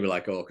he was going to be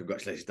like, "Oh,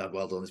 congratulations, Dad,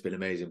 well done, it's been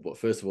amazing." But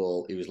first of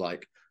all, he was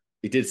like,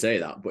 he did say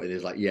that, but he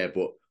was like, "Yeah,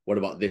 but what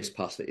about this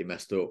pass that you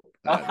messed up?"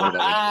 What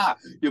about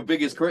your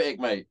biggest critic,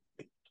 mate?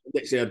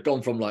 Literally, I'd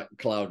gone from like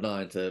cloud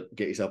nine to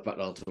get yourself back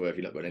down to earth.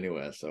 You're not going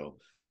anywhere. So,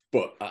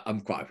 but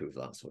I'm quite happy with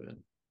that. So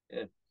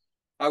yeah.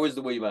 How is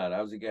the wee man?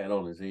 How's he getting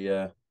on? Is he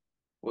is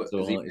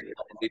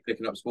he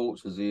picking up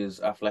sports? Is he as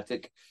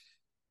athletic?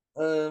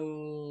 I've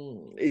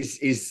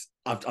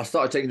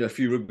started taking a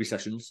few rugby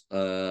sessions.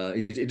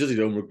 He does his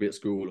own rugby at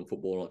school and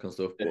football and that kind of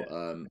stuff. But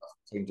I've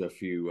taken to a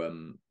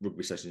few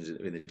rugby sessions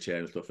in the chair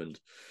and stuff. And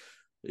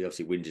he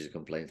obviously whinges and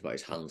complains about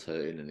his hands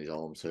hurting and his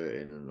arms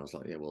hurting. And I was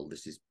like, yeah, well,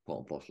 this is part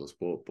and parcel of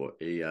sport. But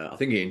I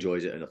think he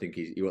enjoys it, and I think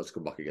he wants to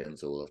come back again.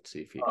 So we'll have to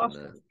see if he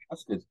can.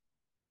 That's good.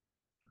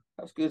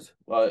 That's good.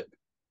 Like,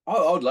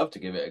 I'd love to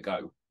give it a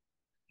go.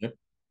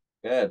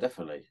 Yeah,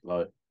 definitely.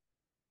 Like,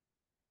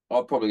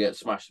 I'll probably get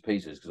smashed to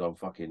pieces because I'm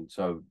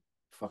so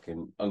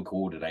fucking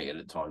uncoordinated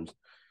at times.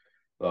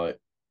 Like,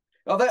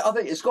 I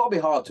think it's got to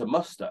be hard to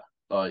muster.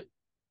 Like,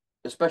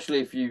 especially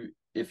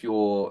if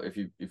your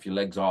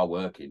legs are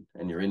working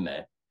and you're in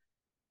there,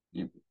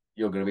 you're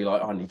going to be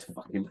like, I need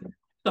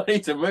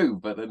to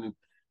move. But then,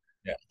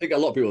 yeah, I think a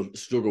lot of people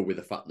struggle with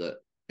the fact that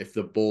if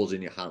the ball's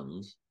in your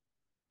hands,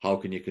 how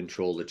can you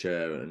control the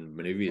chair and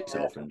maneuver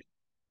yourself? And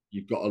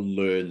you've got to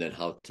learn then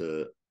how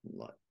to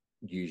like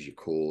use your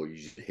core,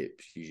 use your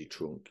hips, use your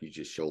trunk, use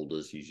your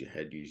shoulders, use your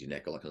head, use your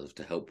neck, all that kind of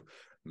stuff to help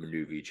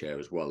maneuver your chair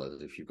as well as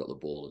if you've got the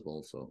ball as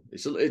well. So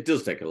it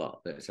does take a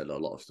lot. It's a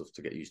lot of stuff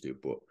to get used to,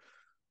 but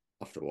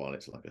after a while,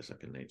 it's like a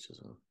second nature.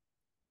 So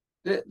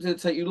did it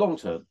take you long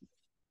to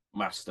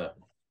master?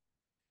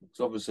 Because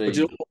obviously,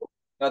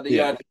 at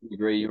the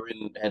degree, you're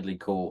in Headley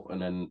Court,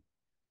 and then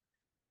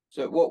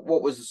so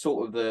what was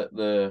sort of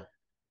the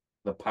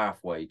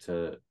pathway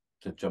to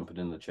jumping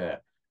in the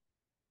chair?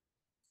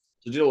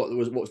 So do you know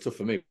what was tough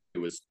for me? It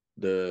was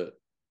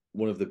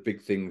one of the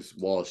big things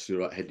whilst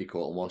you're at Headley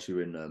Court and whilst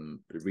you're in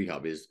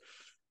rehab is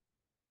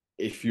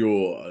if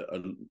you're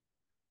an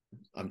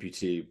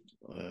amputee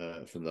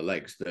from the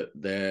legs, that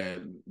their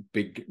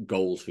big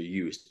goals for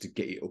you is to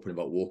get you up and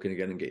about walking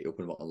again and get you up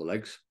and about on the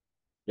legs.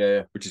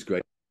 Yeah. Which is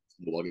great.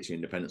 Well, gets you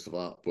independence of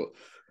that, but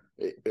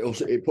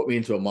it put me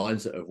into a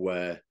mindset of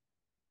where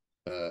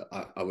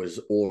I was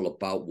all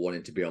about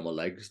wanting to be on my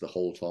legs the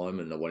whole time,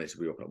 and I wanted to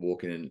be up and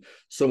walking, and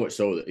so much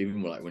so that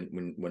even like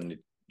when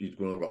you're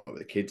going out with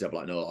the kids, I'm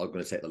like, no, I'm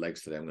going to take the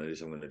legs today. I'm going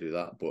to do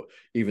that. But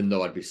even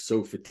though I'd be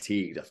so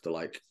fatigued after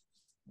like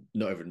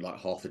not even like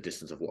half the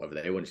distance of whatever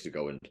they wanted to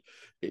go, and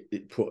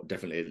it put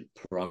definitely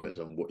parameters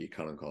on what you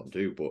can and can't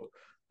do. But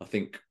I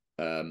think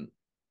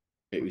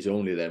it was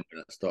only then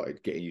when I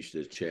started getting used to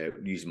the chair,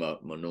 using my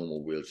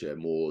normal wheelchair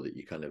more, that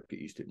you kind of get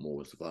used to it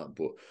more and stuff like that.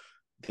 But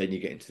then you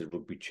get into the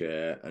rugby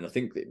chair. And I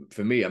think that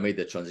for me, I made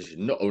the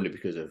transition not only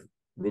because of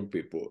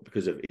rugby, but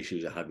because of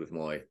issues I had with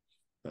my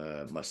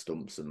my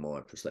stumps and my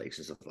prosthetics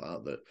and stuff like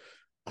that, that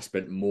I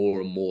spent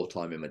more and more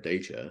time in my day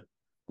chair,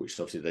 which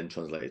obviously then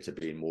translated to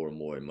being more and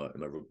more in my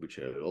rugby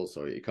chair.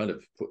 Also, it kind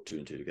of put two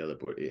and two together,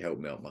 but it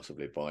helped me out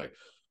massively by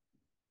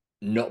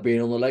not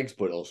being on the legs,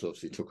 but also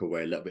obviously took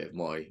away a little bit of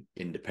my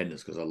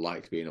independence because I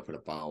liked being up and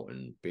about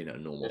and being at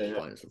a normal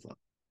height and stuff like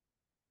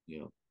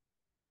that.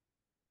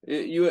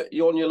 You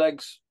on your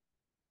legs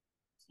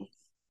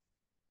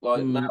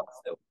like now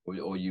still,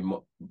 or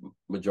you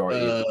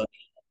majority?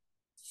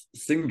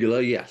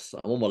 Singular, yes.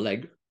 I'm on my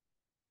leg.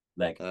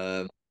 leg.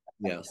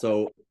 Yeah,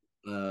 so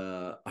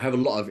I have a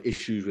lot of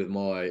issues with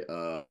my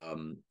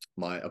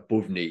my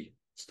above knee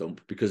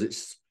stump because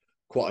it's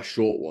quite a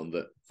short one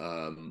that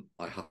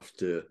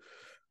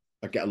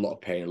I get a lot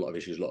of pain, a lot of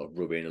issues, a lot of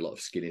rubbing, a lot of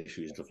skin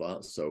issues and stuff like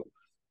that. So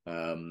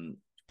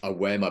I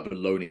wear my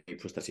below knee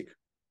prosthetic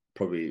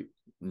probably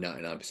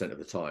 99% of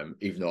the time,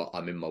 even though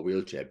I'm in my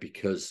wheelchair,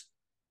 because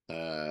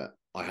I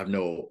have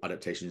no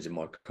adaptations in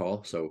my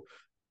car. So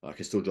I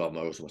can still drive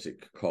my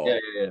automatic car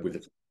with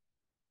the,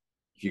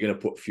 if you're going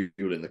to put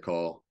fuel in the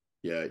car,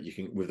 yeah, you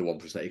can, with the one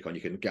prosthetic on,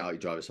 you can get out your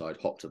driver's side,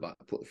 hop to back,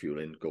 put the fuel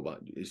in, go back.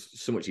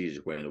 It's so much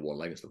easier wearing the one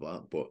leg and stuff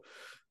like that. But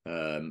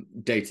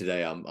day to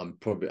day, I'm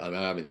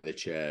in the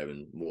chair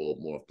and more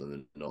often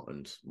than not,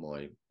 and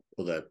my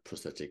other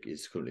prosthetic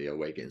is currently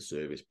away getting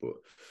serviced, but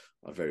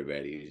I very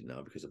rarely use it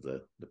now because of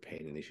the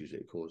pain and issues that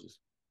it causes.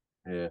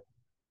 Yeah,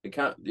 it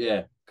can't.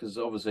 Yeah, because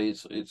obviously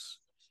it's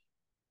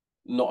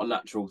not a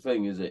natural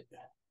thing, is it,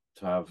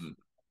 to have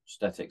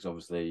prosthetics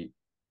obviously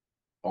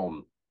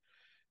on.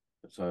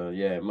 So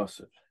yeah, it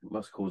must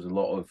cause a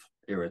lot of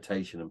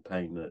irritation and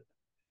pain. That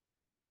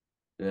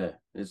yeah,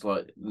 it's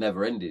like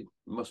never ending.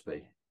 It must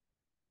be.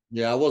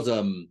 Yeah, I was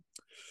in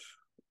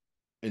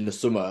the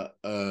summer.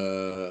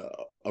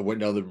 I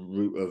went down the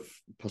route of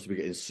possibly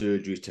getting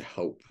surgery to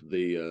help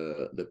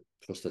the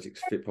prosthetics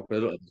fit properly.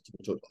 I don't know if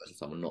I talked about this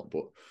time or not,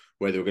 but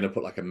where they were going to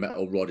put like a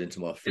metal rod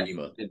into my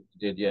femur. Yeah,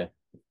 did yeah.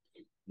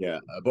 Yeah,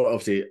 but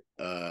obviously,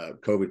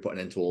 COVID put an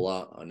end to all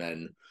that, and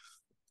then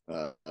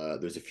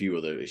there's a few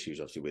other issues,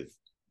 obviously, with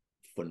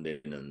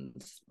funding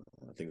and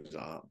things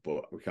like that.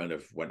 But we kind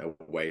of went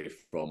away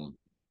from.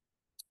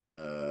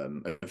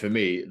 And for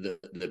me, the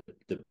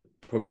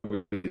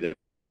probably the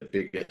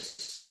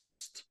biggest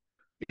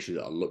issue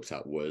that I looked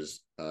at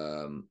was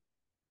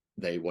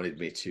they wanted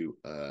me to.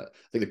 I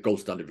think the gold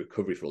standard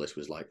recovery for all this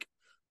was like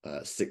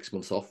 6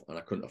 months off, and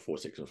I couldn't afford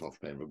 6 months off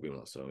playing rugby when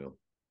I was so young.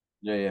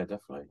 Yeah,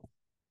 definitely. I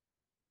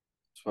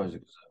suppose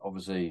it's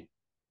obviously,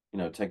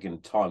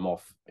 taking time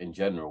off in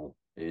general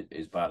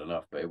is bad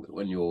enough, but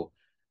when you're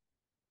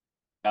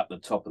at the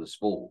top of the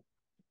sport,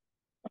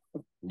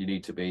 you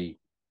need to be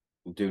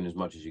doing as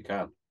much as you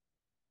can.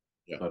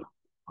 Yeah. So,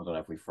 I don't know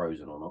if we've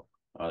frozen or not.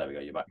 Oh, there we go.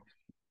 You're back.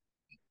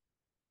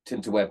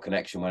 Tinterweb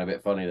connection went a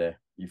bit funny there.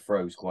 You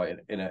froze quite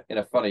in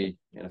a funny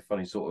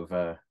sort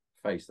of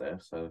face there.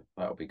 So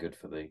that'll be good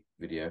for the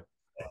video.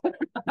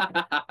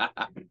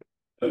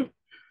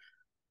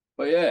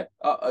 But yeah,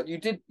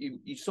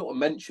 you sort of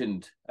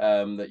mentioned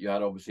that you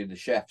had obviously the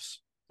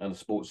chefs and the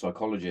sports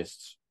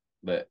psychologists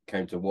that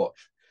came to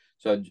watch.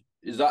 So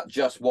is that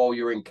just while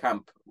you're in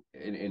camp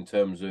in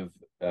terms of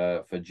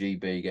for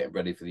GB getting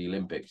ready for the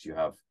Olympics? You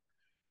have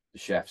the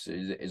chefs.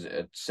 Is it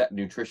a set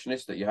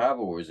nutritionist that you have,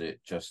 or is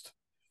it just?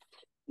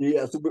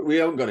 Yeah, so we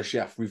haven't got a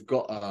chef. We've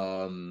got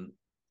You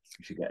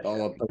should get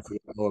our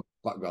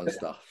background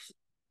staff.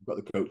 We've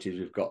got the coaches.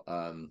 We've got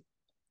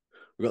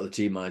the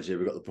team manager.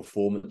 We've got the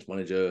performance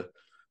manager.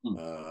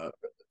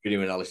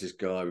 Video analysis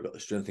guy. We've got the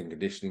strength and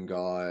conditioning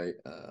guy.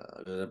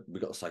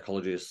 We've got a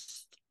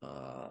psychologist.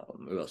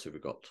 Who else have we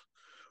got?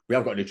 We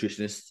have got a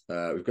nutritionist.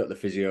 We've got the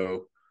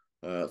physio.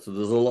 So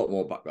there's a lot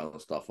more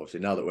background stuff. Obviously,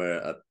 now that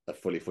we're a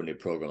fully funded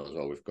program as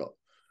well, we've got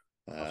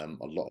a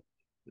lot of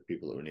the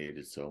people that we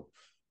needed. So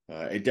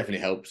it definitely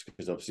helps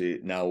because obviously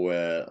now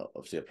we're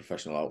obviously a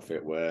professional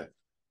outfit. We're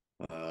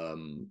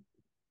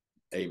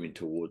aiming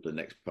toward the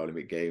next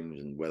Paralympic Games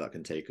and where that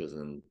can take us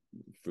and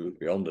through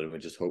beyond. And we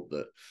just hope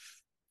that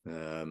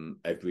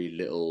every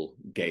little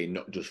gain,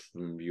 not just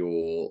from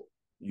your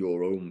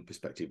own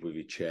perspective with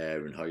your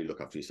chair and how you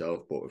look after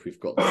yourself, but if we've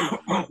got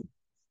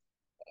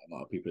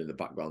amount of people in the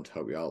background to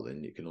help you out,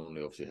 then it can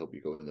only obviously help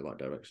you go in the right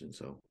direction.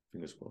 So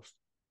fingers crossed.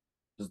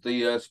 Does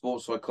the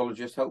sports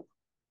psychologist help,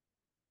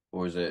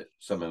 or is it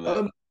something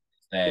that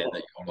there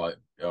that you're like,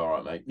 all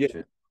right, mate?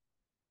 Yeah,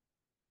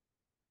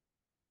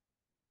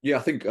 yeah. I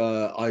think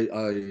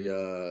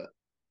the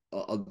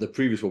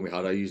previous one we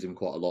had, I used him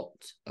quite a lot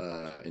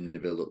in the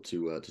build up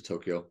to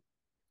Tokyo.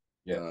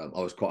 Yeah, I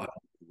was quite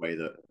happy with the way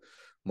that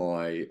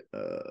my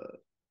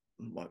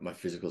my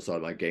physical side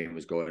of my game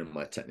was going, and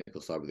my technical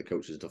side with the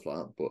coaches and stuff like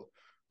that. But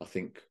I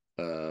think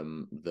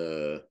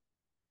the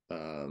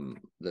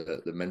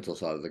mental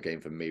side of the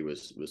game for me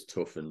was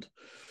tough, and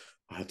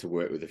I had to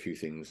work with a few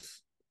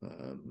things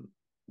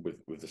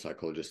with the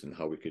psychologist and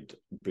how we could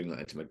bring that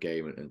into my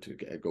game and to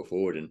go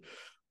forward. And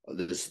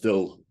there's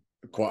still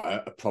quite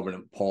a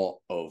prominent part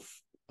of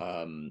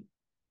some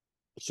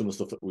of the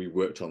stuff that we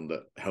worked on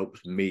that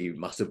helped me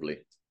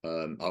massively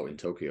out in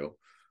Tokyo.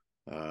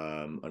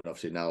 And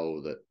obviously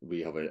now that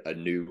we have a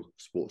new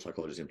sports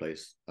psychologist in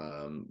place,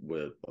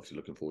 we're obviously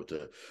looking forward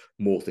to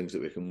more things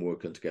that we can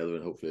work on together,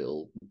 and hopefully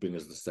it'll bring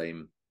us the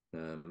same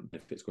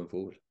benefits going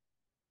forward.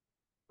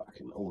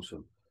 fucking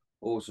awesome.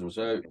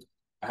 So,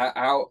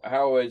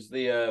 how is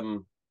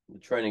the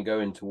training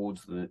going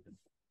towards the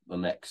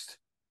next?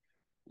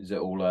 Is it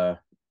all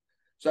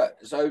so?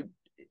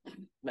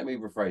 Let me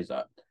rephrase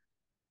that.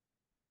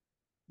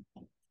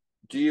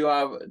 Do you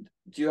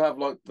have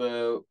like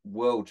the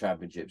World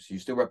Championships? You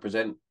still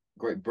represent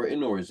Great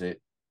Britain, or is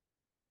it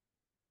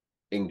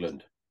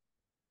England?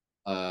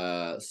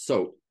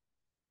 So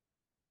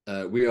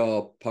we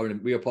are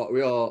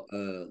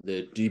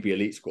the GB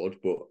Elite squad,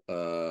 but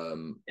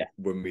Yeah.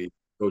 when we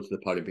go to the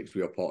Paralympics,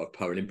 we are part of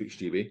Paralympics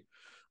GB.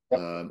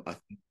 Yep. I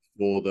think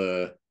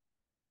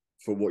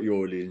for what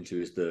you're leading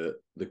to is the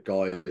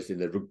guys in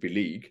the rugby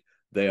league.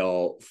 They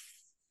are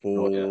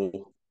Oh, yeah.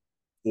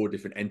 four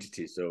different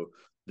entities, so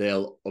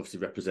they'll obviously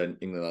represent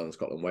England, Ireland,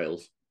 Scotland,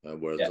 Wales,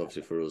 whereas Yeah.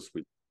 obviously for us,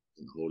 we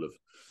the whole of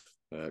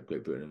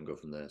Great Britain and go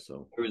from there.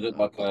 So, Or is it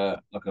like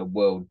a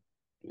world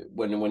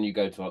when you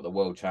go to like the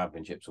World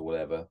Championships or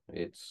whatever?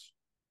 It's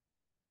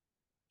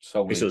it's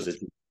solely us.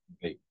 just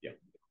Yeah,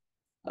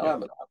 yeah.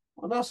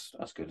 well,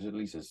 that's good. At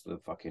least it's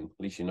at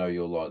least you know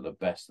you're like the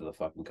best of the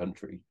fucking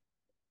country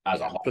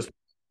as a Yeah. whole. Plus,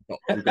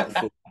 we've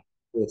got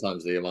four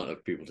times the amount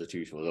of people to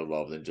choose from,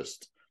 rather than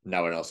just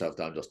narrowing ourselves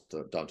down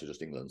to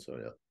just England. So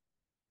yeah.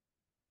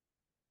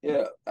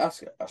 Yeah,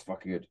 that's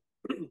fucking good.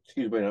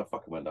 Excuse me, I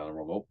fucking went down the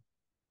wrong hole.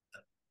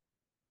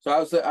 So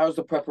how's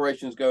the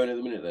preparations going at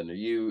the minute then? Are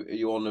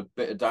you on a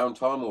bit of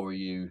downtime or are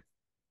you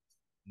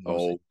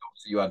obviously, No,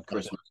 obviously you had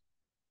Christmas?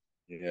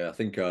 yeah, I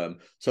think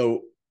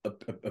so.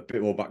 A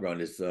bit more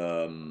background is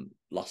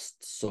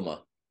last summer,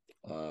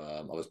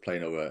 I was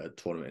playing over a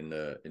tournament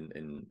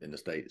in the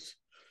States,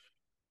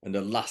 and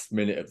the last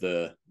minute of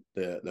the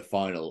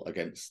final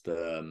against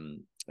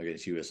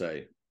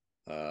USA,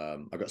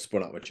 I got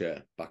spun out of my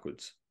chair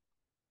backwards.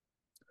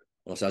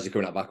 Also, as you're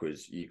coming out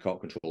backwards, you can't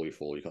control your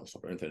fall, you can't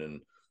stop or anything,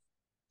 and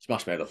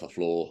smashed my head off the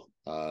floor.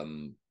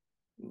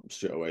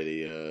 Straight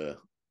away,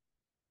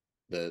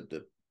 the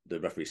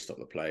referee stopped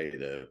the play.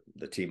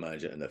 The team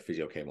manager and the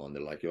physio came on.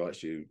 They're like, "You're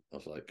actually." I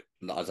was like,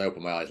 as I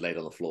opened my eyes, laid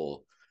on the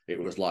floor, it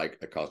was like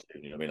a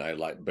cartoon. You know what I mean? I had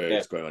like Yeah.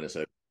 birds going on, and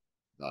so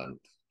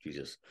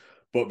Jesus.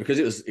 But because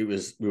it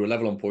was we were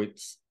level on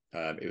points.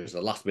 It was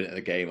the last minute of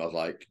the game. I was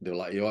like, they were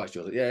like, "You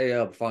actually?" I was like, "Yeah,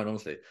 yeah, I'm fine."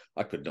 Honestly,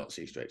 I could not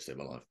see straight to save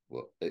my life,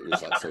 but it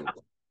was like so.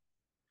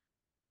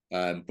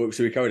 But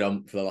so we carried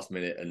on for the last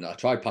minute, and I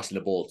tried passing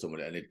the ball to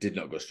someone, and it did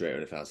not go straight or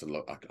anything. I said,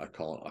 "Look, I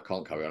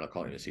can't carry on. I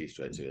can't even see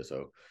straight to you."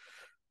 So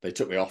they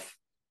took me off,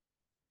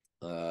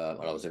 and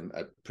I was in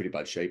a pretty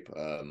bad shape.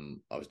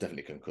 I was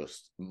definitely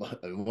concussed.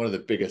 And one of the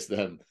biggest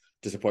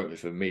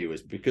disappointments for me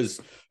was because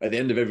at the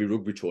end of every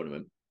rugby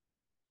tournament,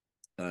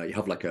 you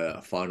have like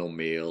a final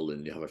meal,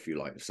 and you have a few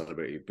like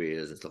celebratory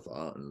beers and stuff like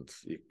that, and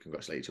you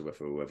congratulate each other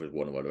for whoever's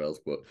won or whatever else.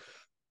 But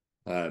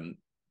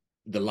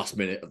the last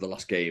minute of the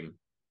last game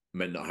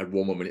meant that I had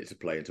one more minute to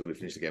play until we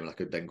finished the game, and I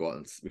could then go out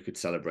and we could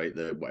celebrate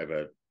the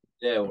whatever.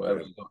 Yeah,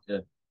 whatever you got. Yeah.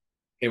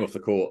 Came off the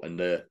court, and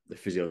the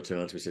physio turned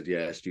around to me and said,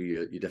 "Yeah, Stu,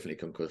 you're definitely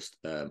concussed.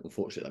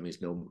 Unfortunately, that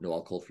means no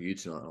alcohol for you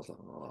tonight." And I was like,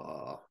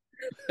 "Oh,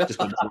 just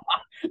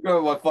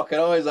Remember my fucking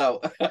eyes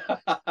out.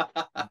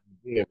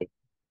 yeah."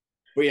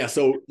 But yeah,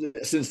 so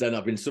since then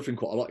I've been suffering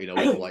quite a lot,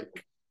 with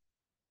like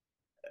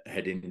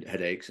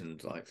headaches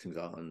and like things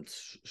like that, and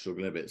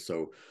struggling a bit.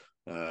 So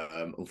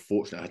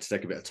unfortunately, I had to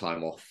take a bit of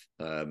time off,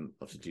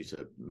 obviously due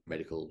to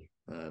medical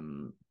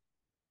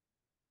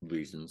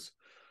reasons.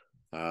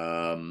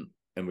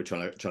 And we're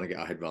trying to get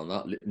our head around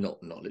that.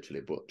 Not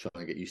literally, but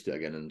trying to get used to it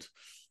again. And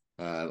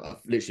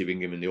I've literally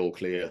been given the all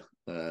clear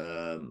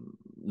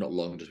not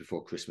long just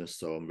before Christmas,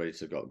 so I'm ready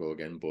to go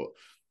again. But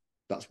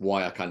that's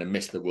why I kind of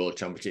missed the World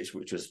Championships,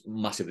 which was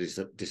massively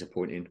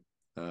disappointing.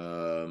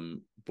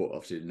 But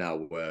obviously now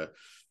we're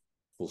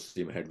full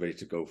steam ahead, ready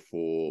to go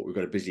for. We've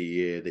got a busy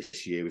year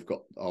this year. We've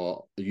got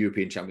our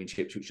European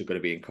Championships, which are going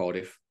to be in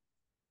Cardiff.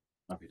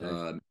 Happy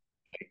days.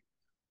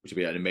 Which will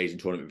be an amazing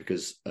tournament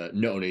because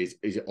not only is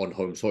it on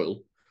home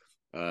soil,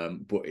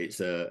 but it's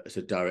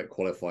a direct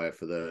qualifier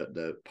for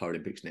the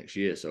Paralympics next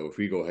year. So if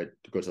we go to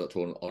that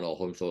tournament on our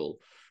home soil,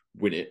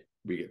 win it,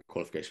 we get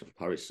qualification for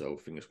Paris. So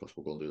fingers crossed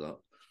we'll go and do that.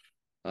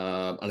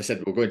 And I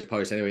said we're going to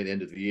Paris anyway at the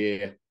end of the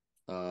year,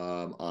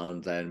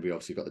 and then we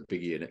obviously got the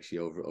big year next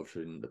year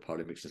over in the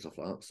Paralympics and stuff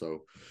like that.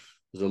 So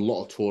there's a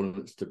lot of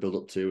tournaments to build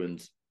up to, and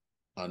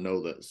I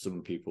know that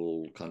some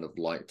people kind of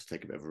like to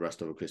take a bit of a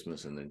rest over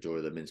Christmas and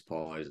enjoy the mince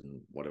pies and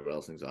whatever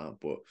else things are.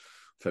 But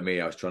for me,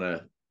 I was trying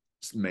to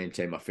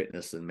maintain my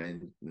fitness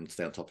and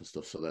stay on top of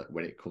stuff so that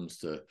when it comes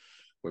to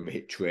when we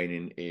hit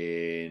training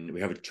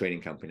we have a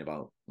training camp in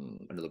about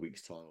another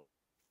week's time.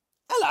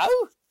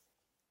 Hello!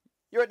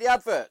 You're at the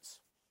adverts,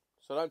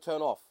 so don't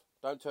turn off.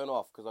 Don't turn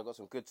off because I've got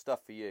some good stuff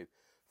for you.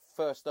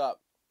 First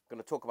up, I'm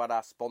going to talk about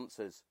our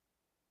sponsors.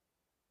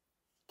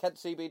 Kent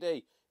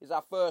CBD is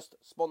our first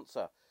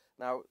sponsor.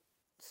 Now,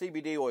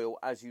 CBD oil,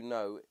 as you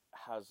know,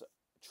 has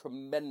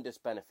tremendous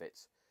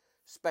benefits,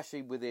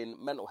 especially within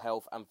mental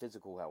health and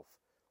physical health.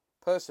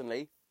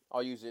 Personally,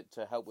 I use it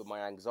to help with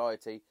my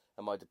anxiety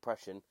and my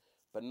depression,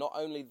 but not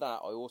only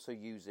that, I also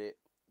use it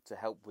to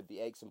help with the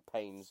aches and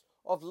pains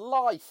of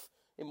life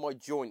in my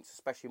joints,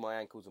 especially my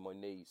ankles and my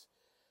knees.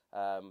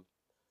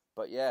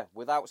 But yeah,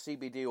 without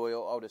CBD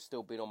oil, I would have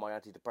still been on my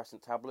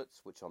antidepressant tablets,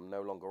 which I'm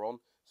no longer on.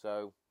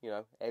 So,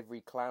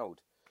 every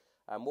cloud.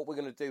 And what we're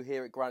going to do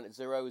here at Granite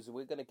Zero is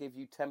we're going to give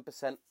you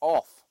 10%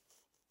 off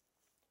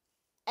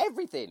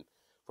everything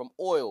from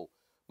oil,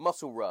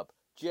 muscle rub,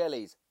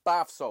 jellies,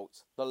 bath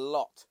salts, the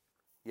lot.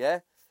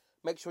 Yeah?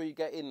 Make sure you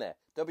get in there.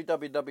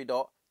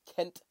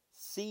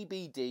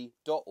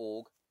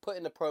 www.kentcbd.org. Put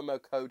in the promo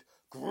code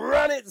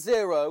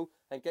GRANITE0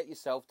 and get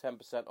yourself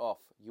 10% off.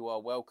 You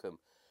are welcome.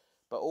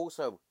 But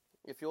also,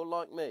 if you're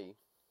like me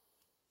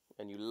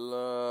and you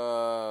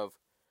love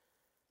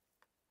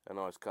a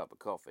nice cup of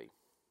coffee.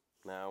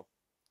 Now,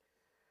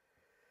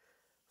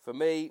 for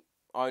me,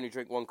 I only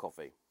drink one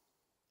coffee,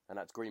 and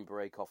that's Green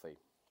Beret coffee.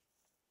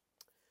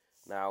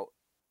 Now,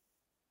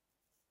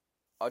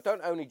 I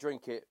don't only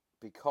drink it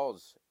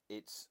because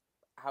it's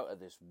out of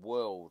this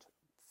world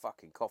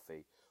fucking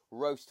coffee,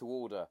 roast to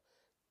order,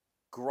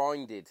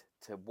 grinded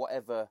to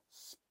whatever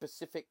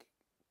specific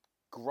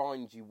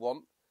grind you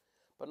want.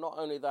 But not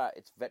only that,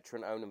 it's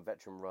veteran owned and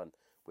veteran run,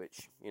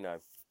 which, you know,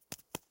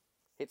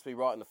 hits me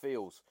right in the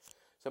feels.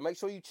 So make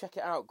sure you check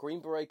it out, Green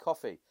Beret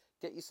Coffee.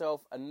 Get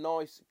yourself a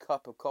nice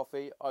cup of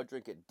coffee. I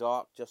drink it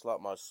dark, just like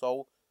my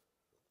soul.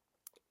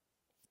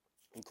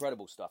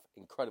 Incredible stuff,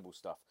 incredible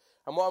stuff.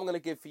 And what I'm going to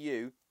give for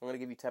you, I'm going to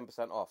give you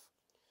 10% off.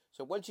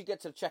 So once you get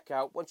to the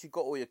checkout, once you've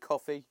got all your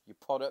coffee, your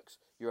products,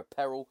 your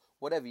apparel,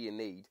 whatever you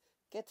need,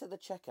 get to the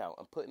checkout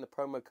and put in the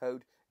promo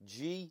code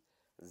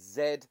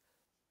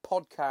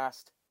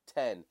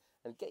GZPodcast10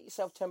 and get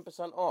yourself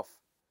 10% off.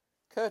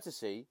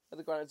 Courtesy of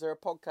the Granite Zero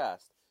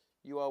podcast.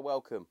 You are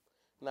welcome.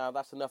 Now,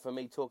 that's enough of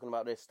me talking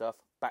about this stuff.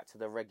 Back to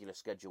the regular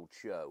scheduled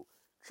show.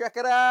 Check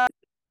it out!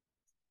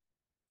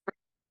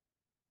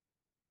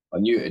 I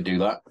knew it'd do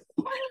that.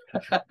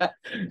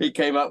 It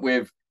came up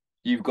with,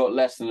 you've got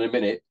less than a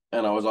minute,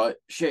 and I was like,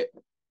 shit.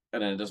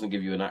 And then it doesn't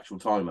give you an actual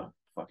timer.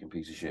 Fucking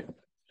piece of shit.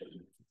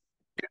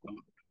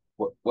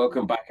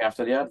 Welcome back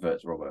after the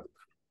adverts, Robert.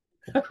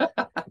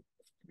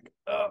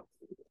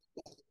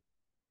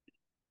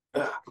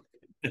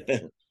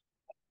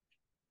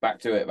 Back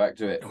to it.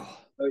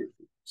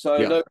 So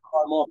Yeah. no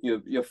time off.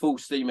 You're full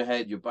steam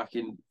ahead. You're back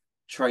in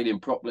training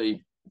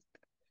properly.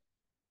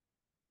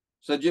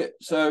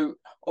 So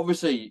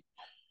obviously,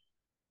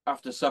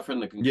 after suffering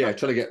the concussion, Yeah,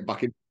 trying to get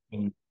back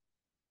in.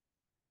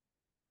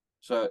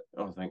 So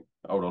I think,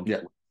 hold on.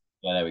 Yeah,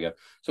 there we go.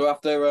 So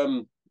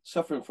after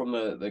suffering from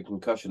the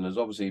concussion, there's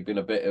obviously been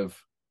a bit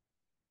of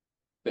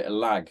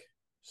lag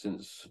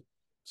since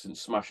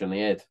smashing the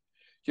head.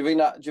 Do you think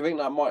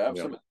that might have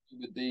something to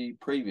do with the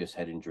previous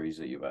head injuries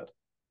that you've had?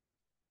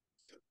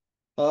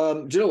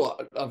 Do you know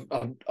what?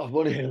 I've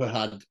only ever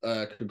had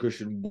a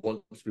concussion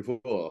once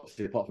before,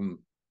 apart from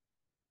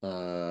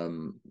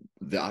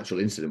the actual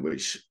incident,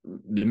 which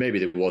maybe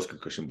there was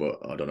concussion,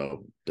 but I don't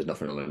know. There's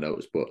nothing on the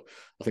notes. But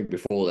I think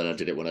before then I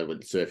did it when I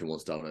went surfing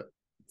once down at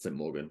St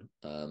Morgan.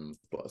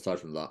 But aside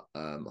from that,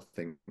 I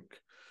think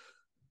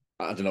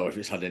I don't know if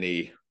it's had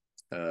any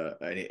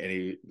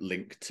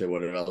link to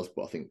whatever else,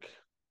 but I think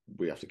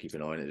we have to keep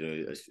an eye on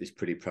it. It's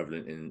pretty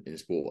prevalent in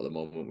sport at the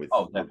moment with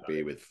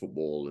rugby, with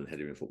football and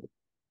heading in football.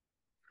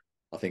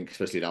 I think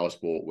especially in our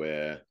sport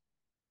where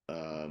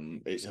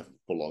it's a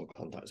full-on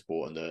contact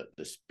sport, and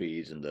the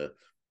speeds and the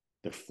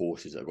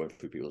forces that are going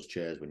through people's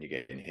chairs when you're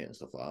getting hit and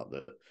stuff like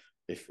that,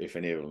 if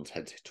anyone's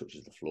head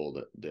touches the floor,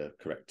 that the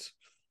correct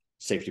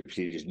safety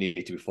procedures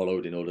need to be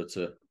followed in order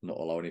to not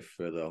allow any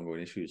further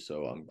ongoing issues.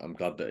 So I'm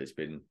glad that it's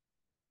been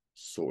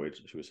sorted,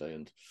 should we say,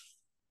 and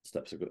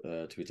steps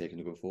are to be taken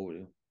to go forward.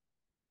 Yeah.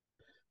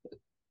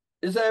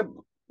 Is there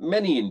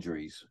many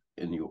injuries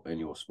in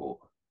your sport?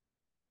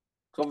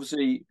 Because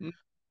obviously,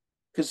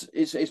 because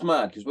it's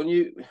mad. Because when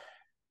you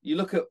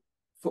look at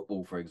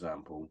football, for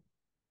example,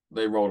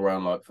 they roll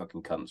around like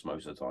fucking cunts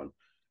most of the time.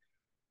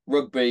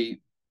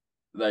 Rugby,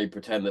 they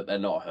pretend that they're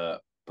not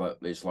hurt, but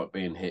it's like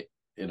being hit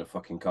in a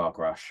fucking car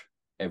crash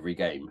every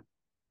game.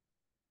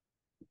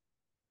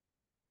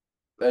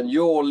 And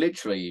you're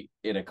literally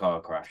in a car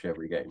crash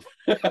every game.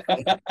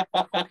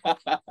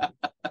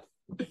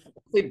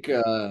 I think,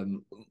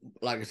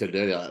 like I said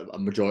earlier, a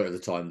majority of the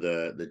time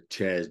the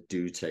chairs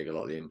do take a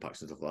lot of the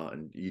impacts and stuff like that,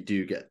 and you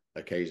do get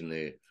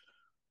occasionally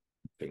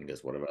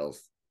fingers, whatever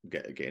else,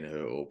 getting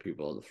hurt, or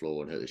people on the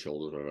floor and hurt their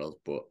shoulders, whatever else.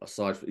 But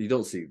aside from, you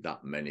don't see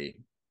that many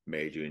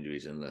major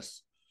injuries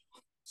unless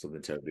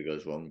something terribly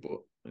goes wrong.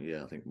 But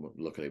yeah, I think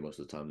luckily most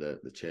of the time the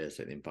chairs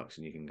take the impacts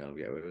and you can kind of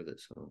get away with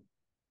it. So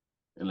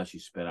unless you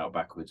spin out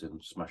backwards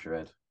and smash your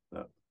head.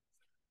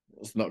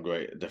 It's not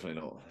great,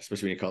 definitely not.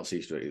 Especially when you can't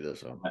see straight either.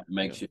 So that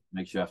makes you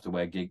have to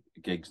wear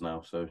gigs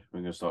now. So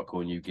we're going to start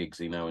calling you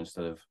Giggsy now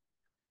instead of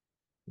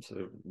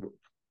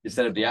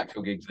the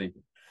actual Giggsy.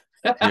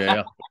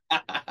 Yeah.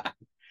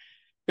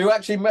 Who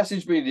actually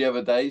messaged me the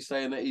other day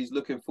saying that he's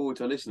looking forward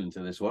to listening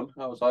to this one.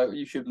 I was like,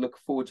 you should look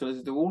forward to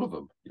listening to all of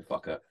them, you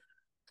fucker. At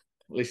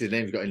least his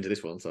name's got into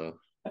this one, so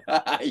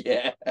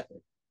yeah.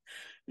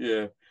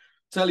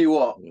 Tell you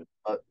what,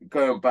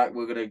 going back,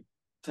 we're going to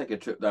take a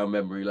trip down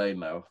memory lane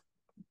now.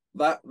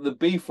 The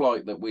B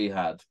flight that we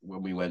had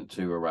when we went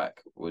to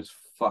Iraq was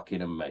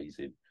fucking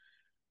amazing.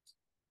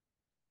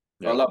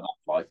 Yeah. I love that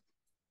flight.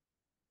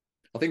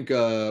 I think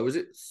was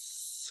it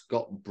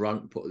Scott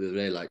Brandt put the other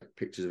day like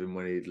pictures of him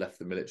when he'd left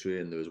the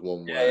military, and there was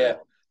one where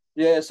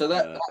so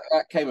that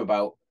came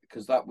about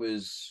because that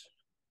was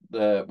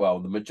the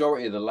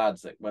majority of the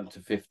lads that went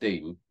to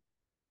 15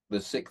 the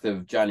 6th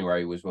of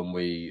January was when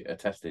we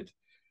attested.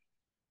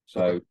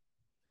 So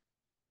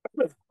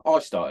I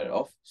started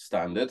off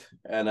standard,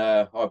 and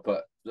I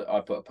put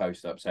a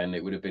post up saying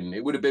it would have been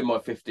my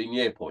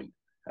 15-year point.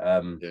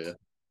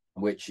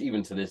 Which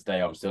even to this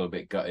day I'm still a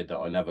bit gutted that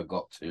I never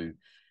got to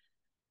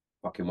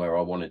fucking where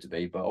I wanted to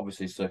be. But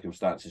obviously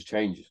circumstances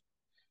change.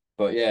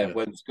 But yeah.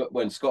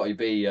 when Scotty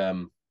B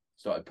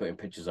started putting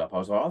pictures up, I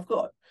was like, I've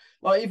got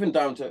like even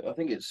down to, I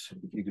think it's,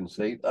 you can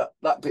see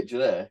that picture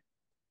there.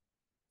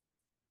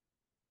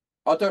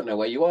 I don't know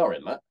where you are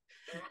in that.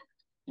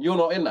 You're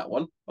not in that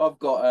one. I've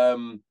got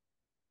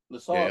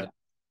Lasardi.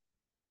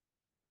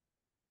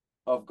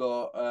 I've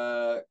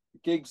got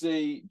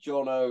Giggsy,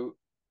 Jono,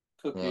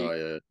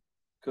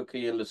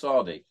 Cookie and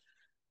Lasardi.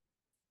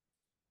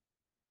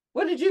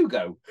 Where did you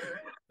go?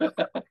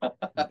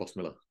 Boss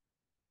Miller.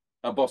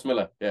 Boss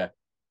Miller, yeah.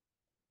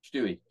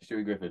 Stewie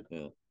Griffin.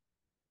 Yeah.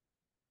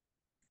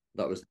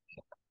 That was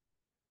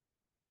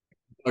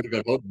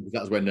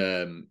that's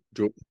when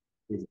George,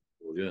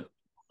 yeah.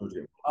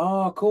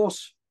 Oh, of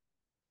course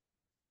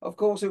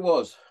it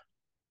was.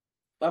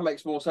 That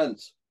makes more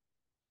sense.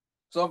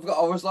 So I've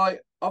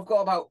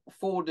got about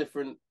 4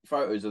 different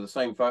photos of the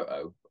same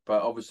photo,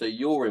 but obviously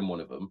you're in one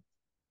of them.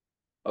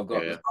 I've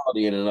got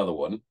Lasardi in another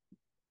one,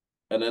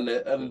 and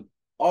then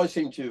I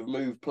seem to have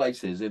moved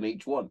places in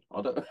each one.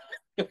 I don't.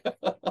 I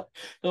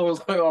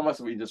was like, I must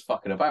have been just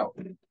fucking about.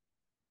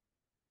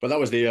 But that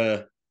was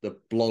the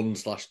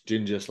blonde /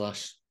 ginger /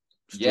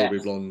 strawberry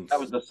blonde. That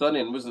was the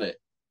sun-in, wasn't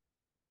it?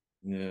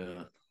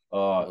 Yeah.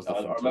 Oh,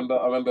 I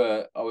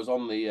remember. I was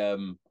on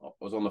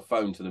the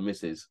phone to the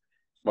missus.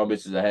 My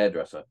missus is a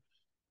hairdresser,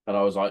 and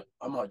I was like,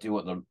 I might do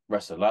what the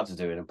rest of the lads are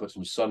doing and put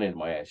some sun in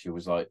my hair. She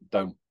was like,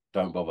 don't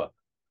bother.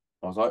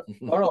 I was like,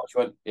 why not? She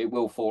went, it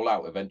will fall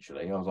out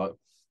eventually. I was like,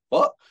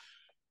 what?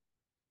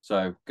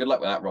 So good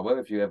luck with that, Robert.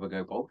 If you ever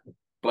go bald,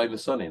 blame the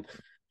sun in.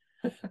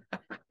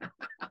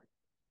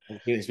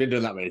 It's been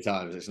done that many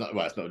times. It's not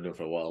been done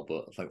for a while,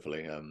 but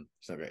thankfully,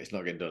 it's not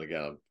getting done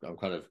again. I'm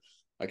kind of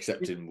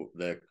accepting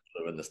the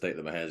colour and the state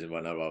that my hair's in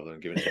right now, rather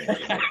than giving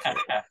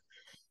it.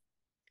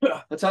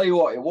 I tell you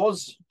what, it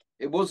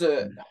was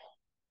a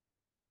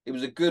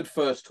good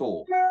first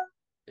tour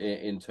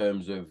in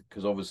terms of,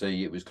 because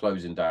obviously it was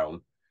closing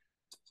down.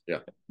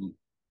 Yeah.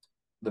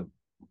 The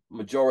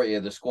majority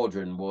of the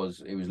squadron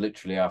was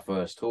literally our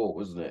first tour,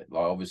 wasn't it?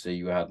 Like obviously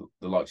you had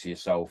the likes of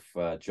yourself,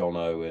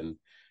 Jono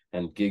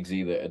and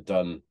Giggsy that had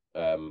done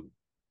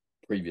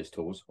previous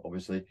tours,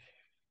 obviously.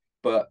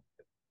 But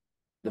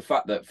the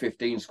fact that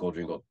 15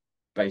 squadron got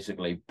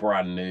basically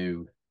brand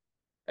new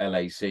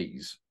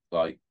LACs,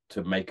 like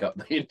to make up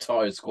the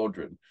entire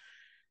squadron,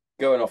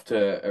 going off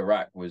to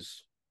Iraq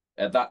was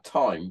at that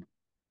time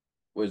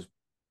was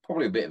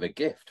probably a bit of a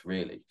gift,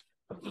 really.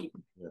 Yeah.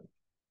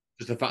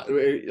 Just the fact,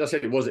 I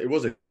said it was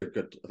a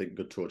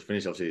good tour to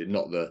finish. Obviously,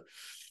 not the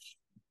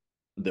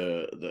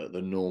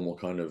normal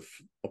kind of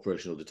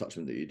operational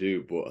detachment that you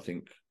do, but I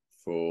think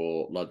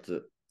for lads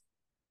that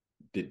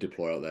did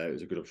deploy out there, it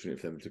was a good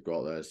opportunity for them to go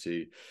out there and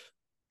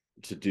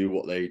to do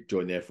what they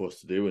joined the Air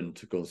Force to do, and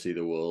to go and see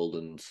the world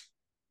and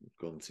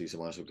go and see some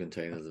ISO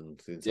containers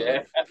and things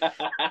like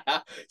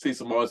that. See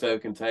some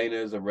ISO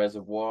containers, a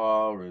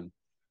reservoir, and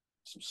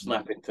some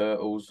snapping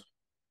turtles.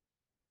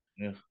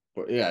 Yeah.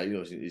 But yeah,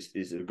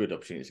 it's a good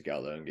opportunity to get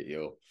out there and get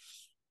your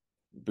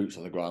boots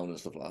on the ground and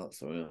stuff like that.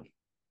 So yeah,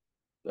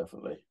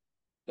 definitely.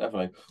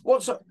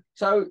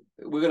 So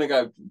we're gonna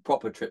go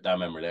proper trip down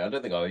memory lane. I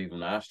don't think I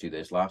even asked you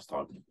this last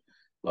time.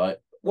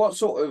 Like, what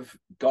sort of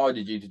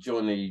guided you to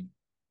join the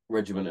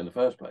regiment in the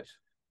first place?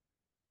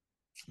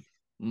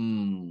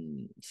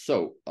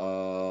 So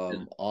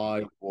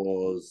I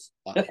was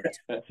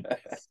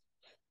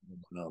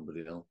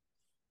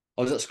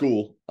I was at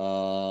school,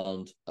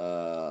 and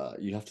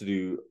you have to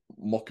do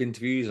mock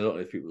interviews. I don't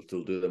know if people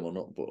still do them or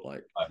not, but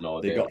like, I have no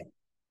idea.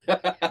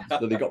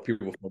 They got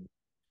people from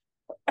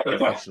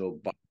professional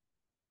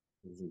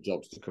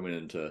jobs to come in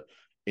and to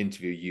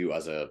interview you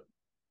as a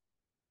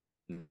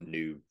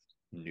new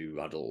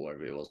adult, or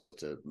whatever it was,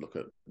 to look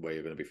at where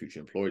you're going to be future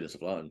employed and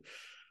stuff like that. And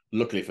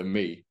luckily for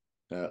me,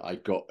 I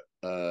got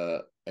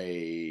a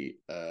techie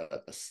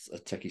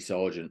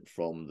sergeant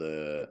from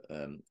the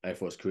Air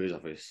Force Careers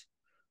Office.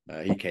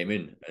 He came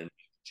in and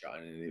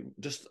chatting.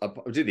 I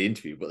did the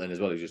interview, but then as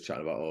well, he was just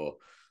chatting about,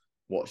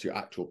 what's your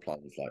actual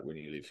plans like when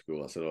you leave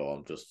school? I said,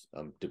 I'm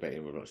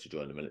debating whether or not to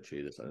join the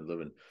military, this and the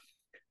other. And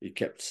he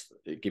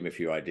gave me a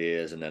few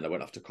ideas, and then I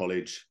went off to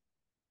college.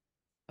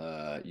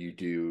 You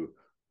do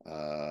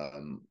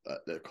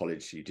at the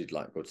college, you did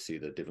like go to see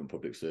the different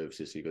public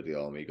services. So you go to the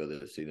army, you go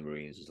to see the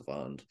Marines and stuff like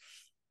that. And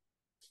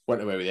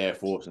went away with the Air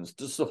Force and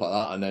stuff like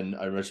that. And then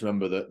I just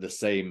remember that the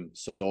same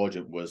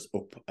sergeant was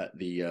up at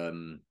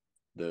the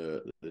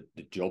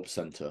job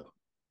centre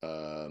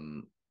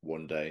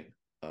one day.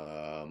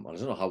 I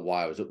don't know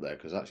why I was up there,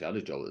 because I actually had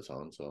a job at the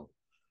time, so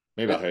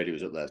maybe I heard he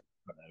was up there.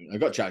 I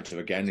got chatting to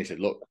him again. He said,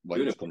 "Look, why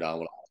don't you come down?"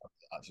 Well,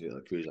 actually at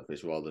the cruise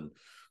office rather than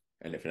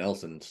anything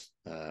else. And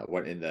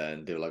went in there,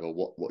 and they were like,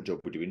 "Oh, what job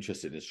would you be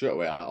interested in?" Straight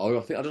away, I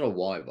don't know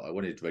why, but I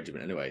wanted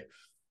regiment anyway.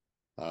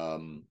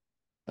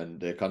 And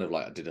they're kind of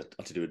like, I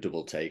had to do a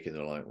double take, and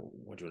they're like,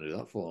 "What do you want to do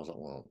that for?" I was like,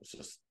 "Well, it's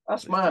just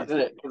That's mad, isn't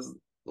it? Because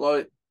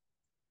like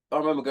I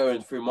remember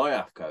going through my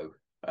AFCO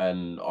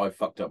and I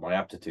fucked up my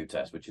aptitude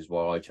test, which is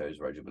why I chose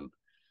regiment.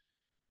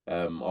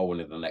 I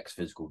wanted the next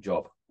physical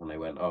job, and they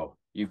went, "Oh,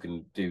 you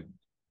can do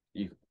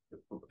you."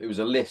 It was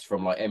a list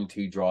from like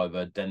MT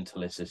driver,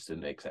 dental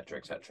assistant, etc.,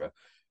 etc.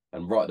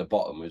 And right at the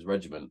bottom was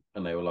regiment,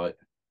 and they were like,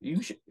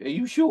 Are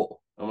you sure?"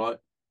 I'm like,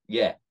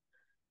 "Yeah."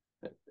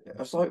 I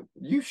was like,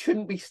 "You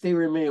shouldn't be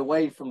steering me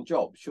away from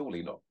jobs,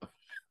 surely not."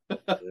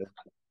 Yeah.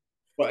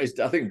 But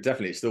I think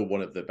definitely it's still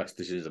one of the best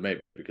decisions I made,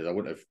 because I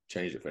wouldn't have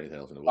changed it for anything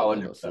else in the Oh, world.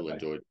 I 100%, still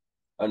enjoyed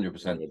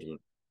 100%.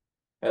 regiment.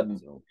 And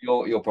So.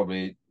 you're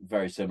probably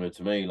very similar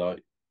to me.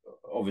 Like,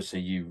 obviously,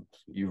 you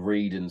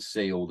read and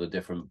see all the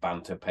different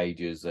banter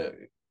pages that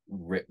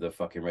rip the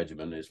fucking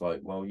regiment. It's like,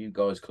 well, you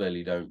guys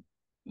clearly don't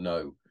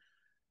know.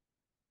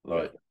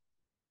 Like,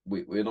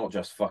 we're not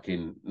just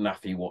fucking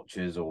naffy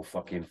watchers or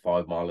fucking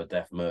 5 Mile of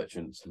Death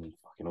merchants and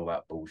fucking all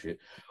that bullshit.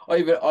 I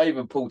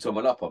even pulled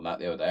someone up on that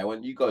the other day. I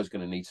went, "You guys are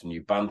going to need some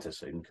new banter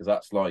soon, because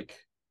that's like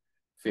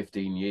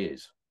 15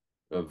 years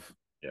of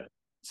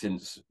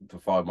since the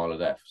 5 Mile of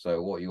Death.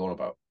 So what are you on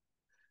about?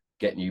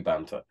 Get new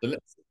banter."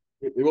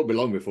 It won't be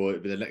long before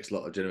it'll be the next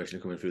lot of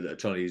generation coming through that are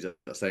trying to use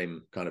that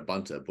same kind of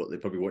banter, but they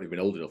probably won't even been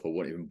old enough or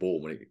weren't even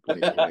born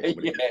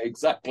Yeah,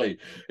 exactly.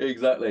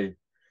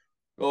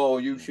 Oh,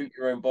 you shoot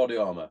your own body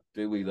armor,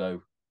 do we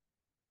though?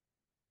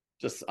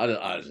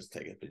 I just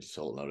take a pinch of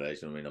salt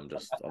nowadays. You know what I mean?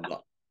 I'm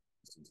not.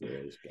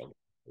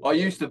 I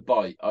used to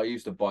bite. I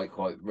used to bite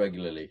quite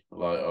regularly.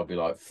 Like, I'd be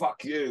like,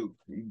 "Fuck you,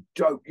 you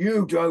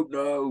don't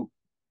know."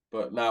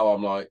 But now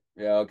I'm like,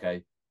 "Yeah,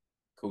 okay,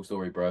 cool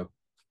story, bro."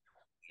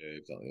 Yeah,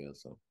 exactly. Yeah,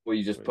 so. Or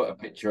you just put a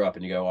picture up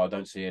and you go, "Oh, I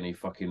don't see any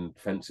fucking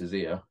fences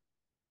here.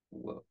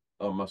 Well,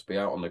 I must be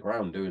out on the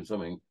ground doing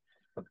something."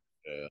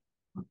 Yeah.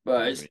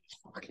 But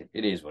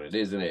it is what it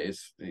is, isn't it?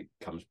 It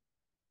comes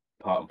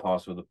part and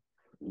parcel with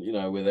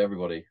with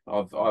everybody.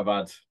 I've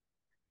had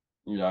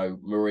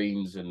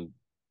Marines and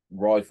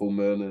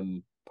riflemen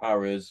and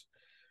paras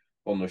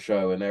on the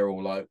show, and they're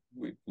all like,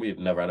 we've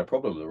never had a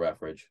problem with the RAF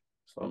Ridge.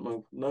 So I'm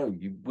like, no,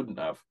 you wouldn't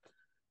have.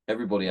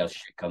 Everybody has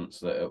shit cunts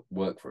that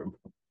work for them.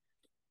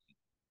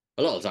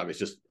 A lot of the time, it's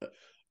just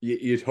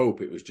you'd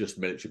hope it was just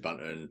military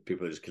banter and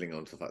people are just killing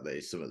on to the fact that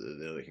it's something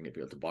that they can get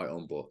people to bite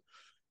on, but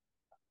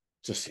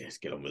just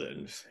get on with it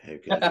and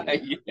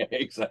Yeah,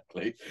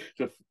 exactly.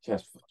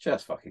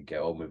 Just fucking get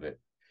on with it.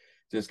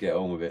 Just get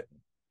on with it.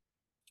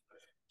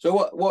 So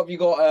what have you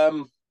got?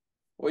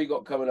 What you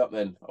got coming up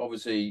then?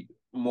 Obviously,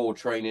 more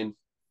training.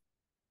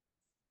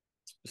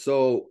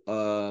 So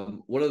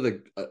one of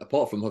the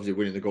apart from obviously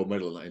winning the gold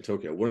medal in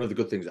Tokyo, one of the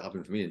good things that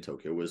happened for me in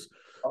Tokyo was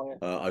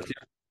I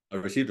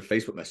received a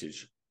Facebook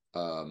message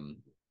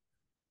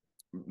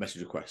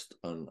request,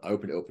 and I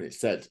opened it up and it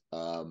said,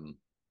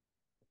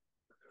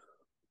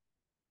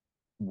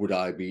 would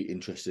I be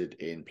interested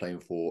in playing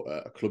for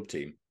a club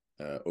team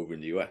over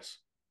in the US?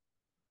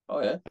 Oh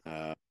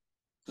yeah,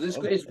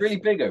 it's really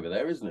big over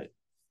there, isn't it?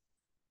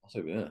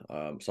 So yeah,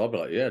 so I'll be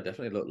like, yeah,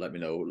 definitely. Look, let me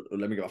know.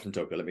 Let me get back from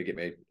Tokyo. Let me get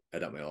my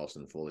head out my arse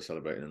and fully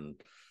celebrating.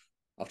 And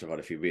after I've had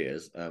a few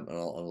beers, and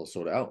I'll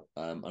sort it out.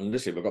 And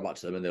literally, we got back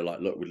to them, and they're like,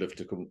 "Look, we'd love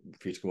for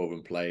you to come over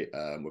and play.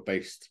 We're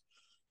based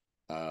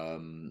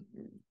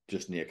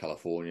just near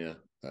California.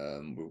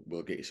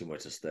 We'll get you somewhere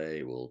to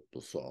stay. We'll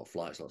sort out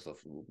flights and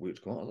stuff.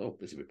 We'd come out. Oh,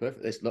 this would be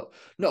perfect. It's not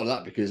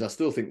that, because I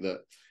still think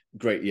that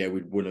great. Yeah,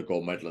 we'd win a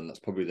gold medal, and that's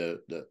probably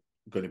the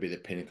going to be the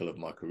pinnacle of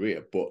my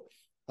career. But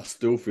I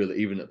still feel that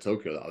even at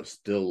Tokyo, that I'm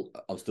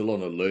still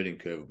on a learning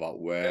curve about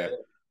where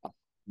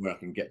I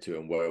can get to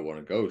and where I want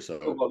to go. So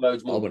I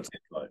still want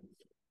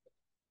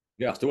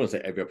to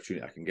take every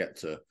opportunity I can get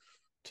to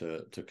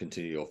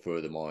continue or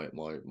further my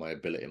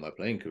ability in my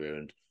playing career.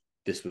 And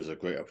this was a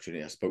great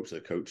opportunity. I spoke to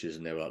the coaches,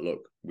 and they were like,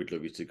 "Look, we'd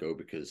love you to go,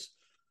 because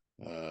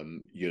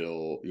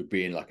you'll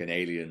be in like an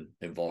alien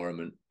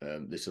environment.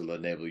 This will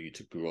enable you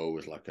to grow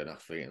as like an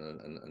athlete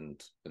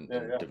and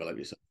develop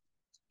yourself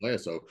as a player."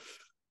 So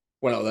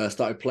went out there,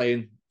 started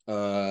playing,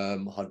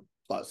 had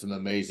like some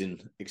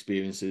amazing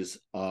experiences.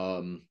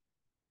 We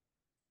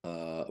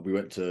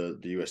went to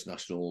the US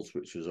Nationals,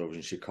 which was over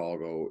in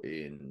Chicago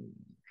in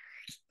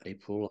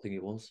April, I think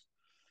it was.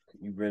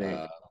 You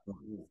really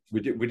we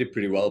did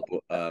pretty well,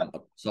 but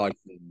aside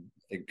from,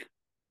 I think,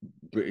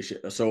 British,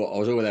 so I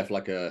was over there for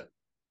like a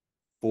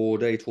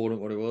 4-day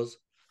tournament, what it was,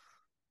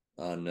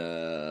 and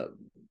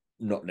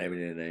not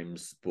naming any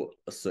names, but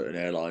a certain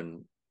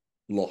airline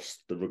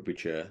lost the rugby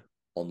chair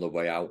on the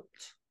way out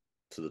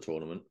to the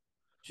tournament.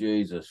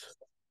 Jesus.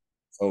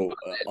 So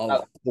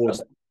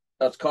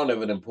that's kind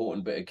of an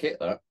important bit of kit,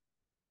 that.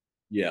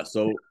 Yeah,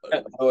 so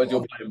otherwise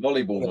you're playing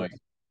volleyball, mate.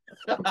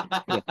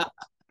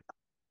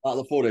 At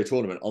the 4-day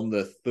tournament, on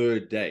the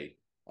third day,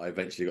 I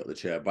eventually got the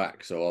chair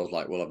back. So I was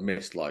like, well, I've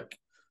missed like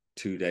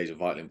 2 days of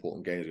vitally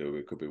important games where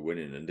we could be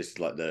winning, and this is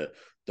like the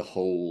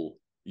whole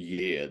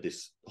year,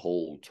 this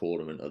whole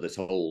tournament, or this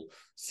whole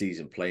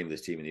season playing with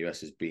this team in the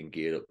US is being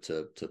geared up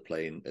to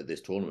playing at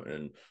this tournament.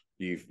 And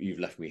you've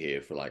left me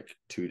here for like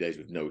 2 days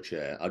with no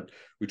chair.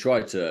 We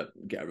tried to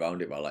get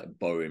around it by like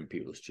borrowing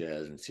people's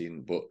chairs and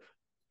seeing, but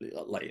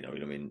like you know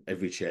what I mean.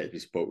 Every chair is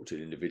bespoke to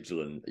an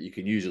individual, and you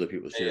can use other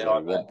people's chairs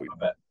all you want.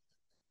 But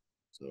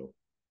so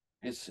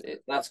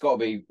that's got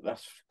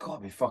to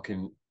be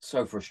fucking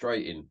so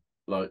frustrating.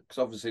 Like, because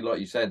obviously, like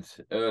you said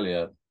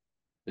earlier,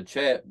 the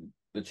chair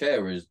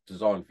is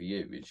designed for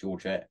you. It's your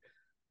chair.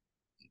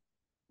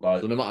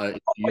 Like, so no matter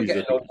I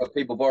get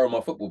people borrow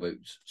my football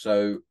boots,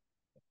 so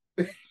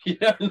you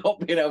know, not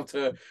being able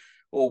to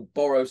or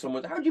borrow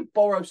someone. How do you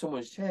borrow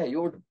someone's chair?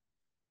 You're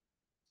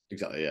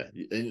exactly, yeah,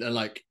 and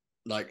like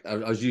I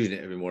was using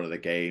it in one of the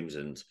games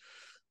and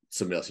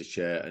somebody else's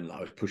chair, and I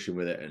was pushing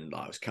with it, and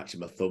I was catching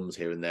my thumbs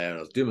here and there, and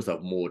I was doing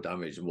myself more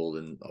damage more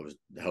than I was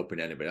helping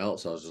anybody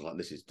else. So I was just like,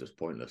 this is just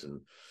pointless.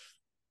 And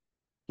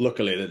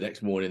luckily, the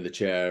next morning the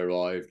chair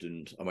arrived,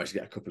 and I managed to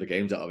get a couple of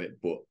games out of it.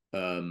 But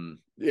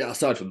yeah,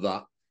 aside from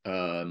that,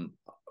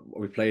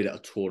 we played at a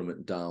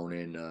tournament down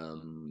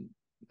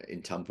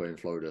in Tampa in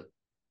Florida.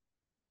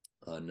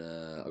 And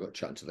I got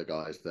chatting to the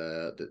guys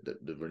there that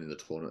are running the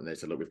tournament, and they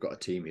said, "Look, we've got a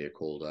team here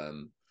called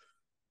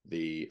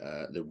the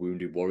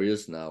Wounded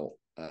Warriors." Now,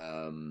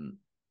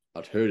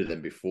 I'd heard of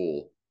them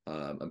before,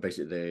 and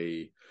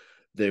basically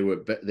they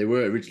were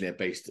originally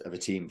based of a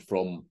team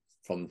from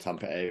the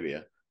Tampa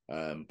area,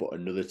 but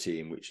another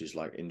team, which is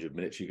like injured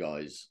military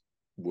guys,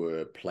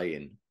 were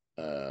playing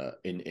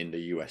in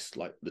the US,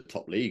 like the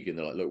top league, and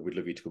they're like, "Look, we'd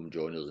love you to come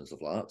join us," and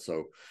stuff like that.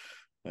 So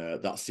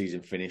that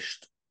season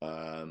finished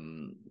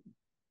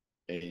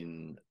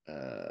in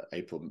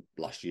April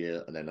last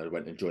year, and then I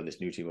went and joined this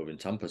new team over in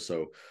Tampa.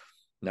 So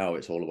now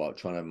it's all about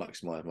trying to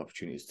maximize my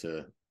opportunities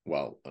to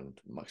and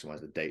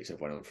maximize the dates if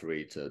when I'm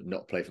free, to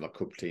not play for my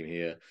club team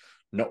here,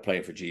 not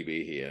playing for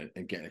GB here,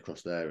 and getting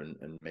across there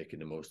and making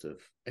the most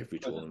of every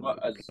tournament.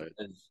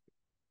 As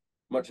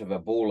much of a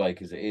ball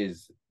ache as it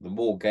is, the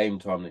more game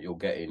time that you're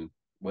getting,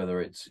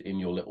 whether it's in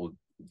your little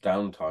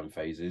downtime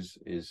phases,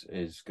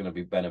 is going to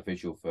be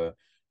beneficial for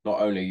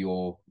not only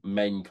your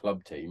main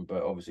club team,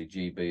 but obviously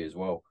GB as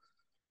well.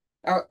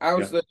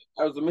 How's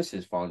the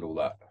missus find all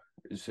that?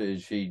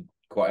 Is she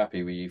quite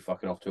happy with you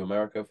fucking off to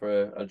America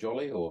for a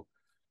jolly, or?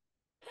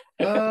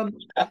 Yeah,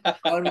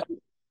 I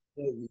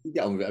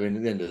mean,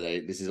 at the end of the day,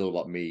 this is all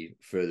about me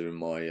furthering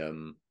my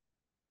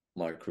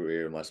my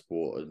career and my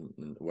sport,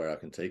 and where I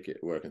can take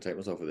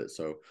myself with it.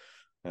 So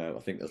I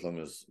think as long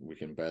as we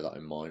can bear that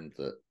in mind,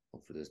 that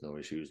hopefully there's no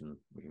issues and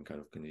we can kind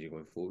of continue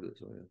going forward.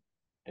 So yeah.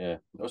 Yeah,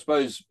 I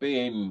suppose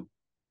being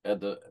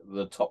at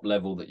the top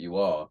level that you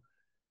are,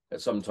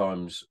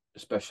 sometimes,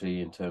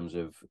 especially in terms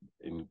of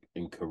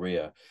in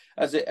career,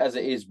 as it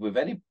is with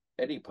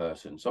any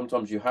person,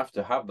 sometimes you have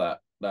to have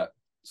that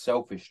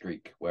selfish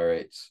streak where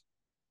it's,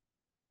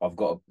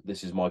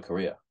 this is my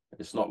career.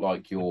 It's not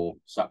like you're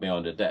sat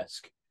behind a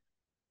desk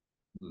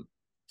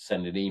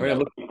sending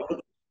emails.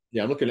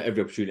 I'm looking at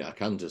every opportunity I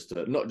can,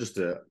 not just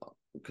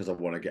because I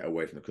want to get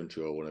away from the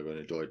country or I want to go and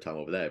enjoy time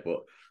over there,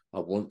 but I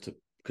want to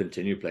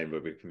continue playing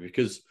rugby,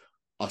 because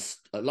I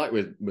like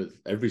with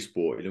every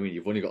sport, you know, I mean,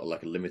 you've only got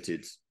like a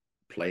limited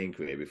playing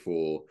career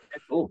before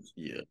over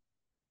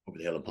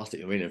the hill and past it.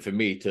 You know what I mean, and for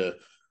me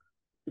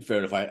fair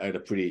enough, I had a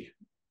pretty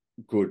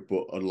good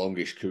but a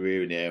longish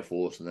career in the Air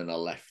Force, and then I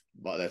left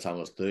by that time I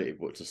was 30.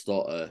 But to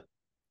start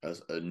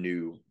a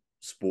new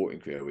sporting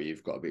career where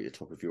you've got to be at the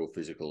top of your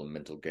physical and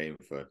mental game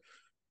for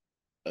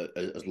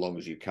as long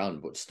as you can,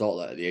 but to start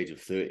that at the age of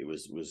 30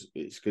 was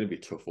it's going to be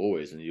tough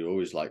always, and you're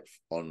always like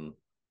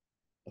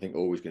I think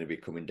always going to be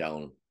coming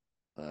down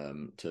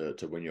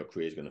to when your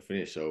career is going to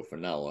finish. So for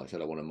now, like I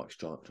said, I want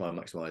to try and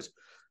maximize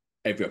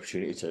every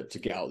opportunity to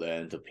get out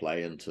there and to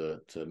play and to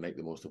make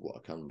the most of what I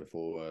can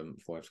before I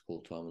have to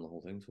call time on the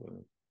whole thing.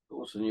 So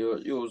awesome.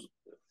 You're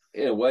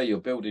in a way, you're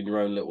building your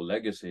own little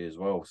legacy as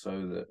well,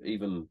 so that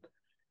even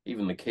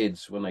the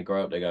kids, when they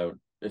grow up, they go,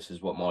 "This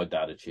is what my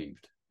dad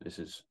achieved. This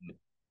is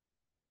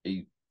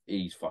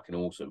he's fucking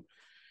awesome."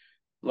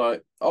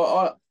 Like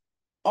I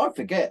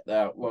forget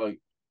that, like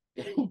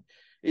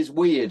it's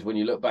weird when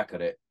you look back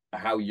at it,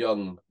 how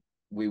young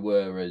we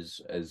were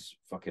as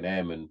fucking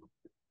airmen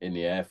in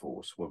the Air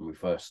Force when we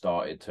first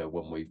started to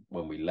when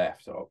we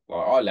left.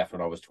 I left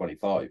when I was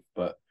 25,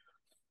 but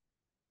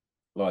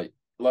like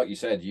you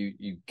said,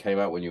 you came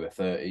out when you were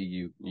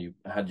 30. You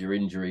had your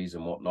injuries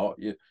and whatnot.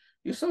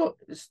 You sort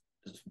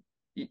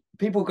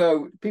people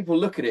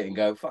look at it and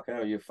go, "Fucking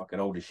hell, you're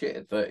fucking old as shit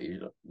at 30."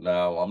 Like,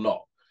 no, I'm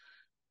not.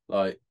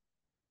 Like,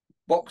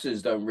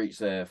 boxers don't reach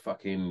their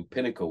fucking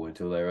pinnacle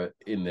until they're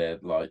in their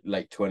like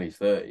late 20s,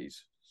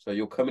 30s. So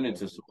you're coming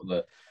into sort of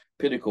the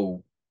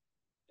pinnacle,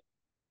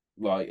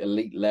 like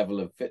elite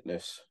level of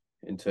fitness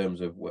in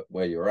terms of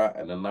where you're at.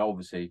 And then now,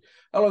 obviously,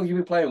 how long have you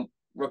been playing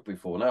rugby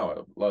for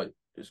now? Like,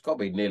 it's got to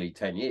be nearly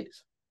 10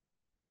 years.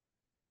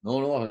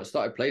 No, I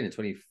started playing in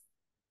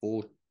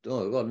 24.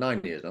 Oh, well,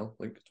 9 years now.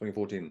 Like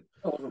 2014.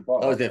 I wasn't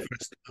far off. That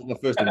was my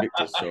first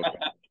Invictus. So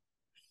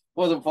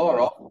wasn't far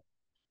off.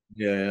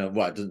 Yeah.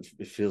 Well,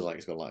 it feels like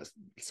it's gone like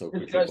so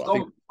quickly. It's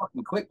gone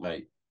fucking quick,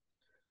 mate.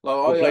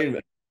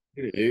 Like,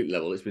 elite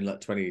level, it's been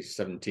like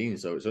 2017,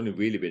 so it's only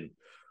really been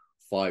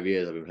 5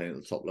 years I've been playing at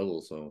the top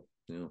level. So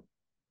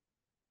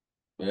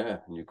Yeah,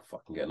 and you're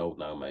fucking getting old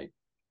now, mate.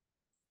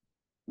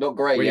 Not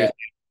great when yet.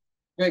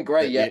 You ain't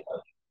great yet.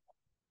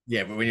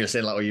 yeah, but when you're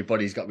saying like, "Oh, your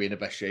body's got to be in the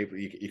best shape,"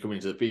 you're coming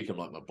to the peak. I'm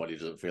like, my body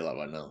doesn't feel like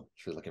right now.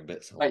 It feels like in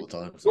bits all Mate, the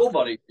time. So.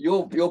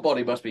 your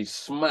body must be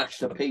smashed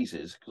to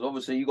pieces because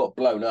obviously you got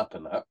blown up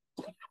and that.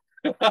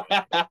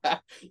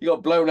 You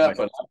got blown up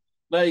and that.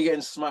 Now you're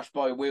getting smashed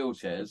by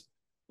wheelchairs.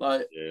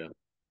 Like, Yeah.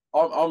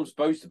 I'm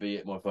supposed to be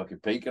at my fucking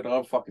peak, and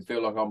I fucking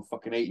feel like I'm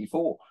fucking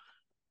 84.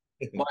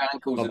 My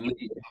ankles and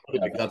knees.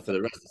 Glad for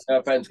the rest No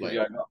of the offense, because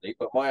you're lucky,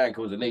 but my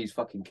ankles and knees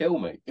fucking kill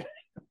me.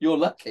 You're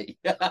lucky.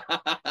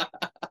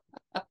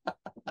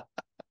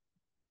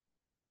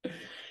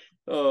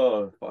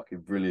 Oh,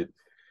 fucking brilliant.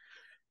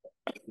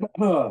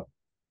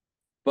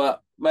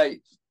 But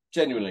mate,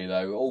 genuinely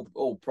though,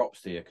 all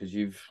props to you because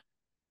you've.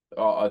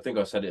 I think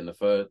I said it in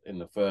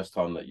the first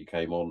time that you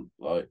came on,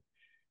 like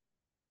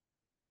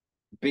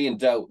being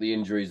dealt the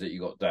injuries that you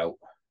got dealt,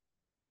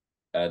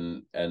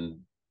 and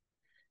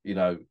you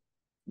know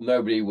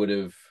nobody would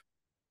have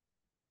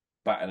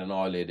batted an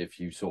eyelid if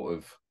you sort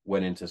of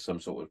went into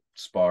some sort of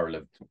spiral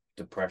of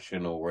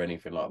depression or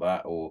anything like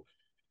that, or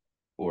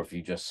if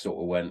you just sort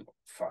of went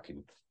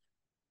fucking,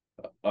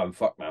 I'm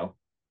fucked now.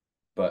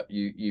 But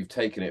you've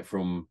taken it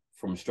from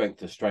strength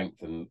to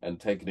strength and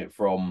taken it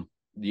from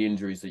the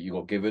injuries that you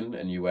got given,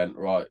 and you went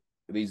right.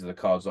 These are the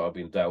cards that I've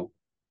been dealt.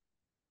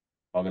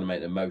 I'm going to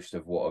make the most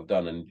of what I've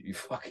done, and you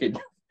fucking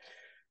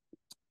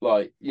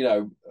like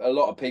a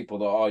lot of people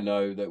that I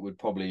know that would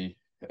probably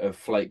have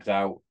flaked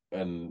out,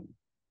 and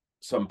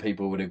some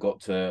people would have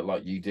got to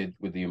like you did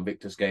with the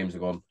Invictus Games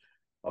have gone,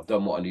 I've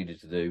done what I needed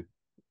to do,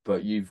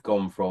 but you've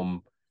gone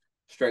from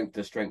strength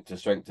to strength to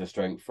strength to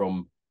strength,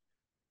 from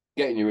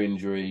getting your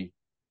injury,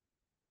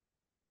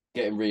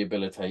 getting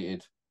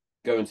rehabilitated,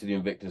 going to the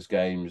Invictus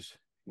Games,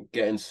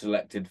 getting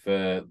selected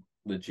for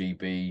the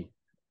GB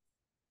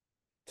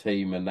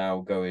team, and now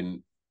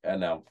going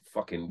and now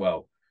fucking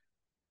well,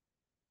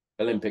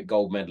 Olympic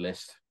gold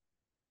medalist,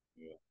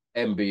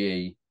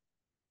 MBE,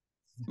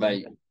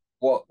 mate.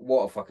 What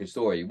a fucking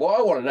story. What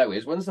I want to know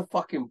is when's the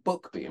fucking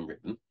book being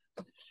written?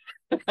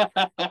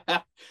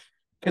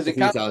 Because it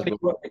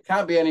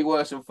can't be any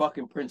worse than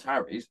fucking Prince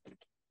Harry's.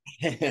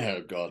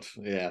 Oh God,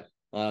 yeah.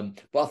 But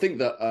I think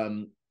that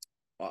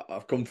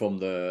I've come from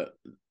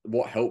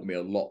what helped me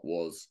a lot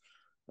was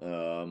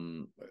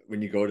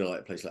when you go to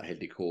like a place like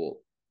Headley Court,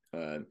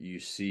 you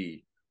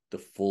see the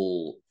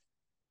full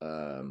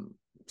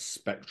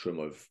spectrum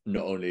of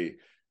not only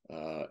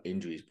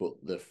injuries but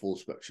the full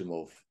spectrum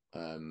of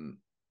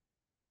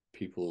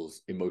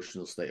people's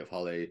emotional state of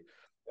how they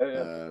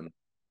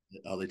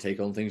take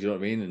on things. You know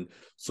what I mean? And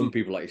some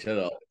people, like you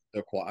said,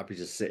 they're quite happy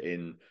to sit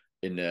in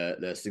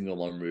their single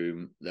man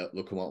room.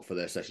 They'll come out for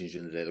their sessions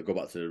during the day. They'll go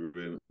back to the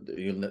room.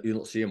 You'll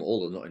not see them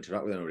all. They'll not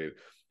interact with anybody.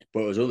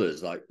 But as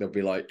others, like there'll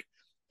be like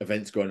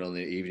events going on in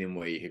the evening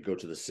where you could go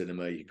to the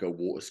cinema, you could go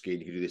water skiing,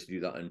 you could do this, do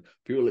that, and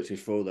people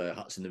literally throw their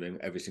hats in the ring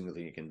every single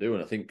thing you can do.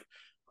 And I think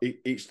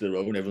each their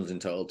own. Everyone's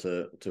entitled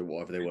to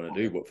whatever they want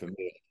to do. But for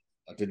me,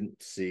 I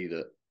didn't see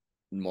that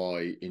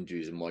my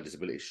injuries and my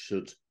disabilities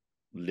should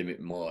limit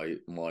my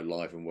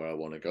life and where I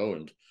want to go.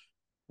 And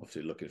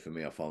obviously, luckily for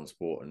me, I found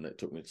sport, and it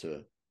took me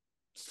to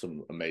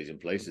some amazing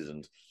places.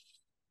 And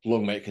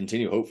long may it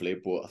continue, hopefully.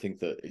 But I think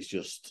that it's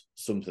just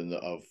something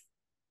that I've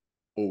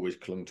always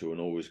clung to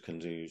and always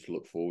continue to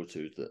look forward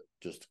to. That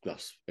just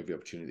grasp every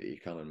opportunity you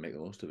can and make the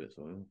most of it.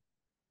 So yeah.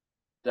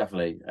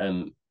 Definitely,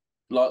 and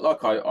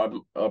like I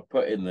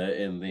put in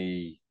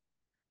the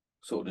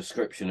sort of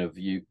description of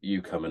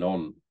you coming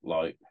on,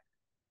 like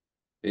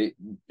it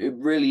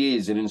really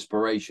is an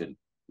inspiration.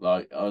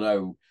 Like I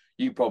know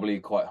you probably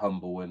quite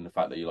humble in the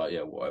fact that you're like,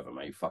 yeah, whatever,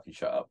 mate, fucking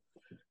shut up.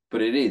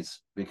 But it is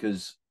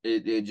because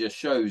it just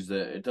shows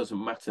that it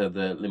doesn't matter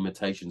the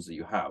limitations that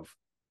you have,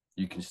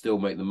 you can still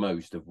make the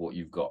most of what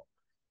you've got.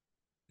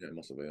 Yeah, it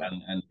must be. Yeah.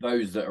 And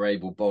those that are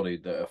able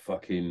bodied that are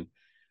fucking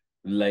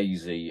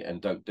lazy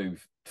and don't do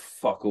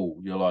fuck all,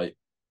 you're like,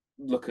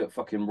 look at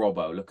fucking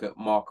Robbo, look at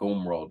Mark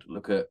Ormrod,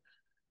 look at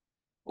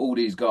all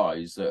these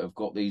guys that have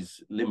got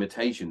these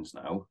limitations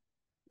now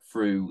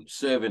through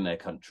serving their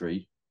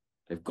country.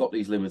 They've got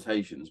these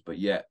limitations, but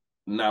yet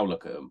now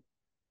look at them.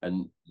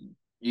 And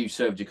you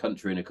served your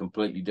country in a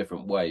completely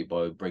different way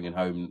by bringing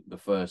home the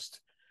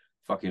first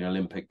fucking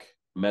Olympic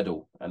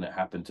medal, and it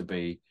happened to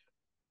be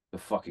the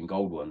fucking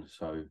gold one.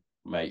 So,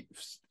 mate,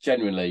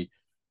 genuinely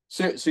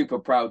super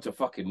proud to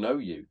fucking know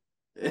you.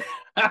 Do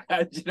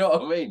you know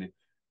what I mean?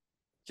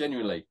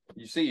 Genuinely,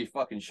 you see your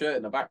fucking shirt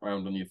in the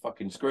background on your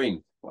fucking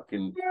screen.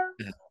 Fucking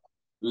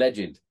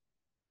legend.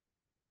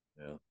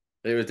 Yeah,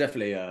 it was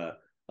definitely. I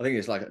think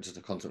it's like just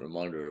a constant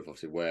reminder of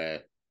obviously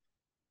where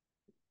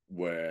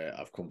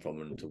I've come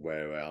from and to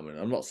where I am. And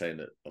I'm not saying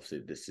that obviously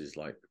this is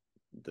like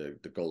the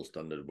gold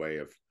standard way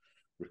of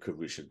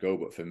recovery should go,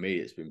 but for me,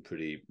 it's been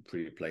pretty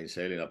plain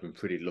sailing. I've been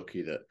pretty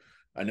lucky that,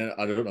 and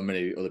I don't know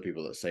many other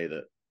people that say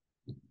that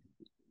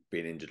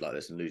being injured like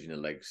this and losing your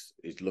legs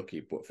is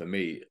lucky. But for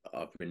me,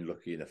 I've been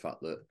lucky in the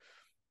fact that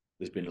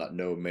there's been like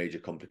no major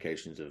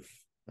complications of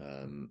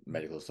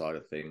medical side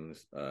of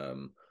things.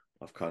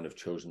 I've kind of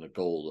chosen a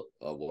goal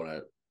that I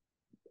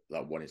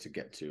wanted to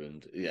get to,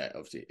 and yeah,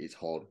 obviously it's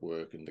hard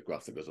work, and the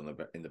graph that goes on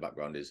in the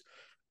background is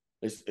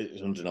it's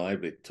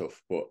undeniably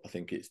tough, but I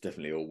think it's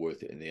definitely all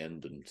worth it in the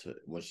end. And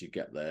once you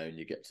get there and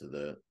you get to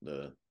the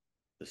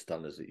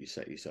standards that you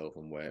set yourself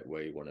and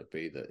where you want to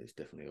be, that it's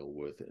definitely all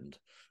worth it, and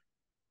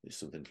it's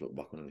something to look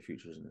back on in the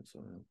future, isn't it? So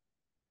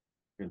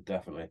yeah.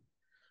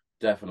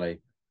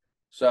 Definitely.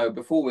 So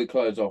before we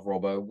close off,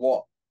 Robbo,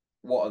 what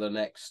are the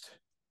next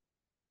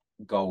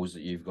goals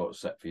that you've got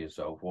set for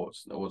yourself?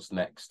 What's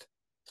next?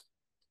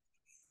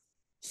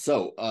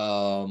 So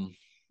I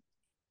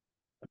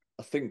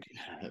think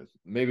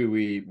maybe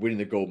we winning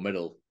the gold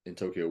medal in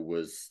Tokyo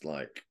was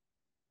like,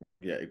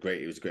 yeah, it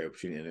was a great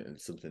opportunity and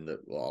something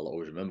that I'll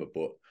always remember.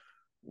 But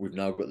we've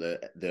now got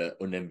the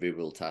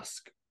unenviable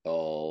task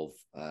of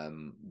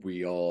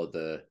we are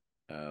the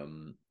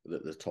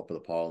top of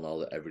the pile now,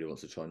 that everybody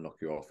wants to try and knock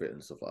you off it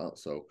and stuff like that.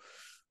 So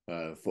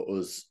for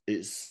us,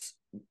 it's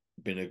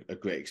been a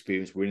great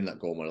experience winning that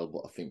gold medal.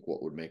 But I think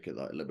what would make it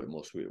like a little bit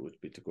more sweet would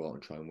be to go out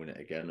and try and win it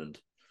again, and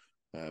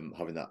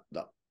having that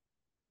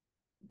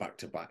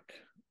back-to-back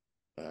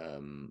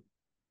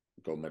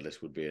gold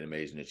medalist would be an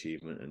amazing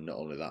achievement. And not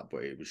only that,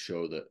 but it would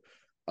show that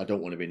I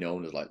don't want to be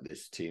known as like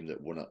this team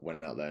that went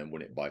out there and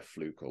won it by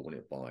fluke or won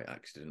it by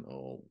accident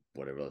or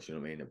whatever else. You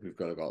know what I mean? We've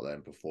got to go out there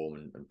and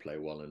perform and play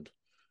well and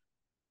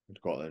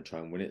go out there and try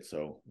and win it.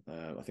 So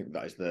I think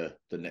that is the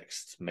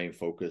next main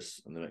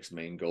focus and the next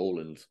main goal.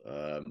 And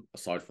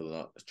aside from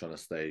that, it's trying to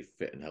stay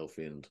fit and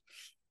healthy and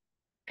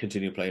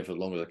continue playing for as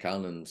long as I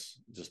can and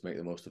just make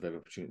the most of every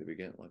opportunity we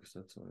get, like I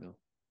said. So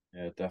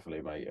yeah,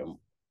 definitely, mate.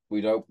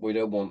 We don't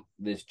want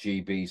this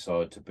GB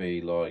side to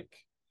be like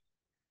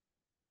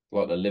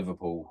the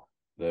Liverpool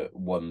that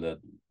won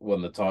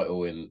the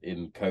title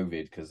in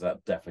COVID, because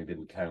that definitely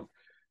didn't count.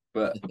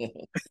 But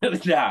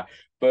yeah,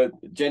 but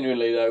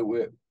genuinely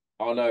though,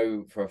 I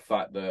know for a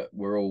fact that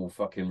we're all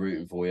fucking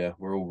rooting for you.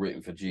 We're all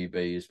rooting for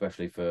GB,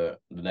 especially for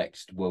the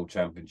next World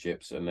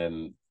Championships and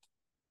then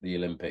the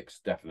Olympics,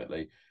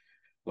 definitely.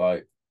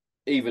 Like,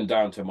 even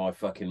down to my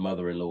fucking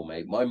mother-in-law,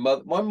 mate. My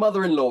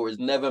mother-in-law has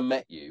never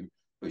met you,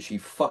 but she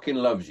fucking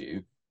loves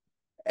you.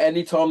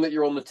 Anytime that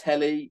you're on the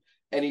telly,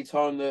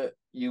 anytime that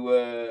you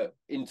were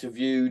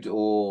interviewed,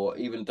 or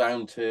even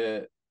down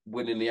to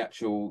winning the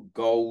actual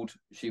gold,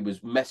 she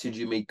was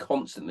messaging me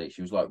constantly.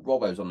 She was like,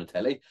 Robbo's on the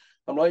telly.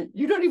 I'm like,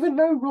 you don't even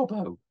know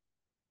Robbo,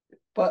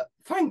 but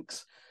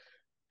thanks.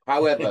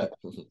 However,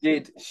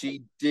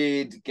 she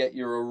did get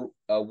your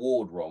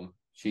award wrong.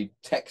 She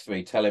texted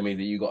me telling me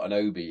that you got an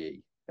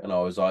OBE, and I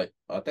was like,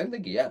 I don't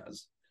think he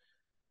has.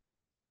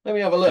 Let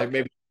me have a look.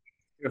 Maybe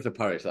after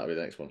Paris, that'll be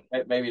the next one.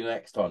 Maybe the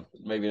next one.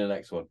 Maybe the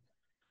next one.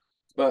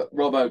 But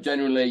Robbo,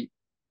 generally,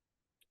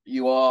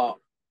 you are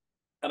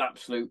an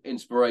absolute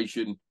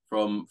inspiration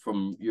from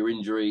your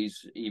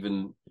injuries.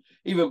 Even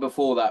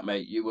before that,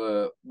 mate, you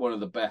were one of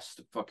the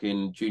best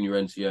fucking junior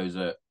NCOs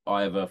that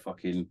I ever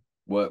fucking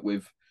worked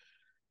with.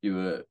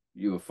 You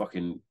were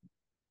fucking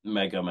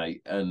mega,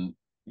 mate, and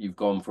you've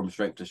gone from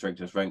strength to strength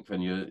to strength,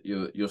 and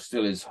you're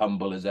still as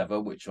humble as ever,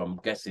 which I'm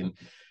guessing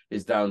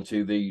is down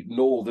to the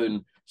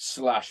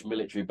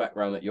northern/military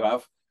background that you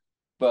have.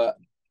 But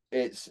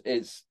it's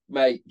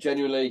mate,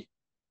 genuinely,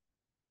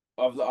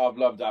 I've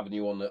loved having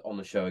you on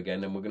the show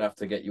again, and we're gonna have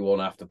to get you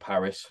on after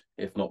Paris,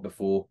 if not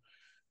before,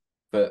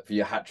 for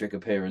your hat-trick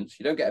appearance.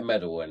 You don't get a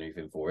medal or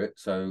anything for it,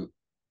 so,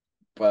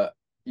 but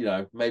you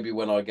know, maybe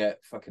when I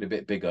get fucking a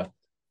bit bigger,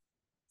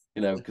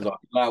 you know, because I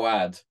now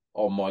add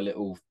on my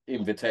little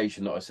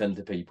invitation that I send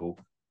to people,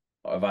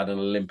 I've had an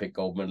Olympic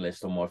gold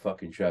medalist on my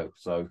fucking show.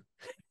 So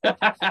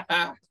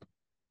yeah,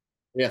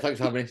 thanks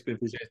for having me. It's been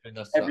appreciated. It's been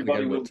nice to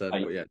everybody again, will,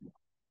 but yeah.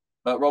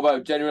 But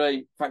Robbo,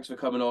 generally, thanks for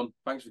coming on.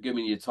 Thanks for giving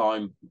me your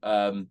time.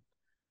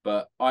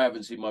 But I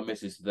haven't seen my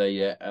missus today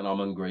yet, and I'm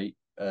hungry,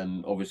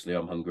 and obviously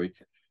I'm hungry.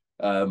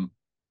 So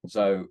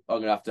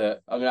I'm gonna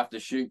have to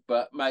shoot.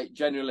 But mate,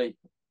 generally,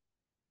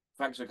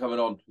 thanks for coming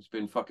on. It's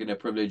been fucking a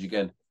privilege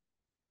again.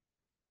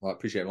 I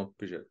appreciate it, man.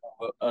 Appreciate it.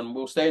 And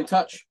we'll stay in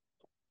touch.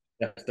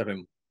 Yeah,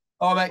 definitely.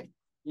 All right, mate.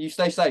 You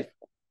stay safe.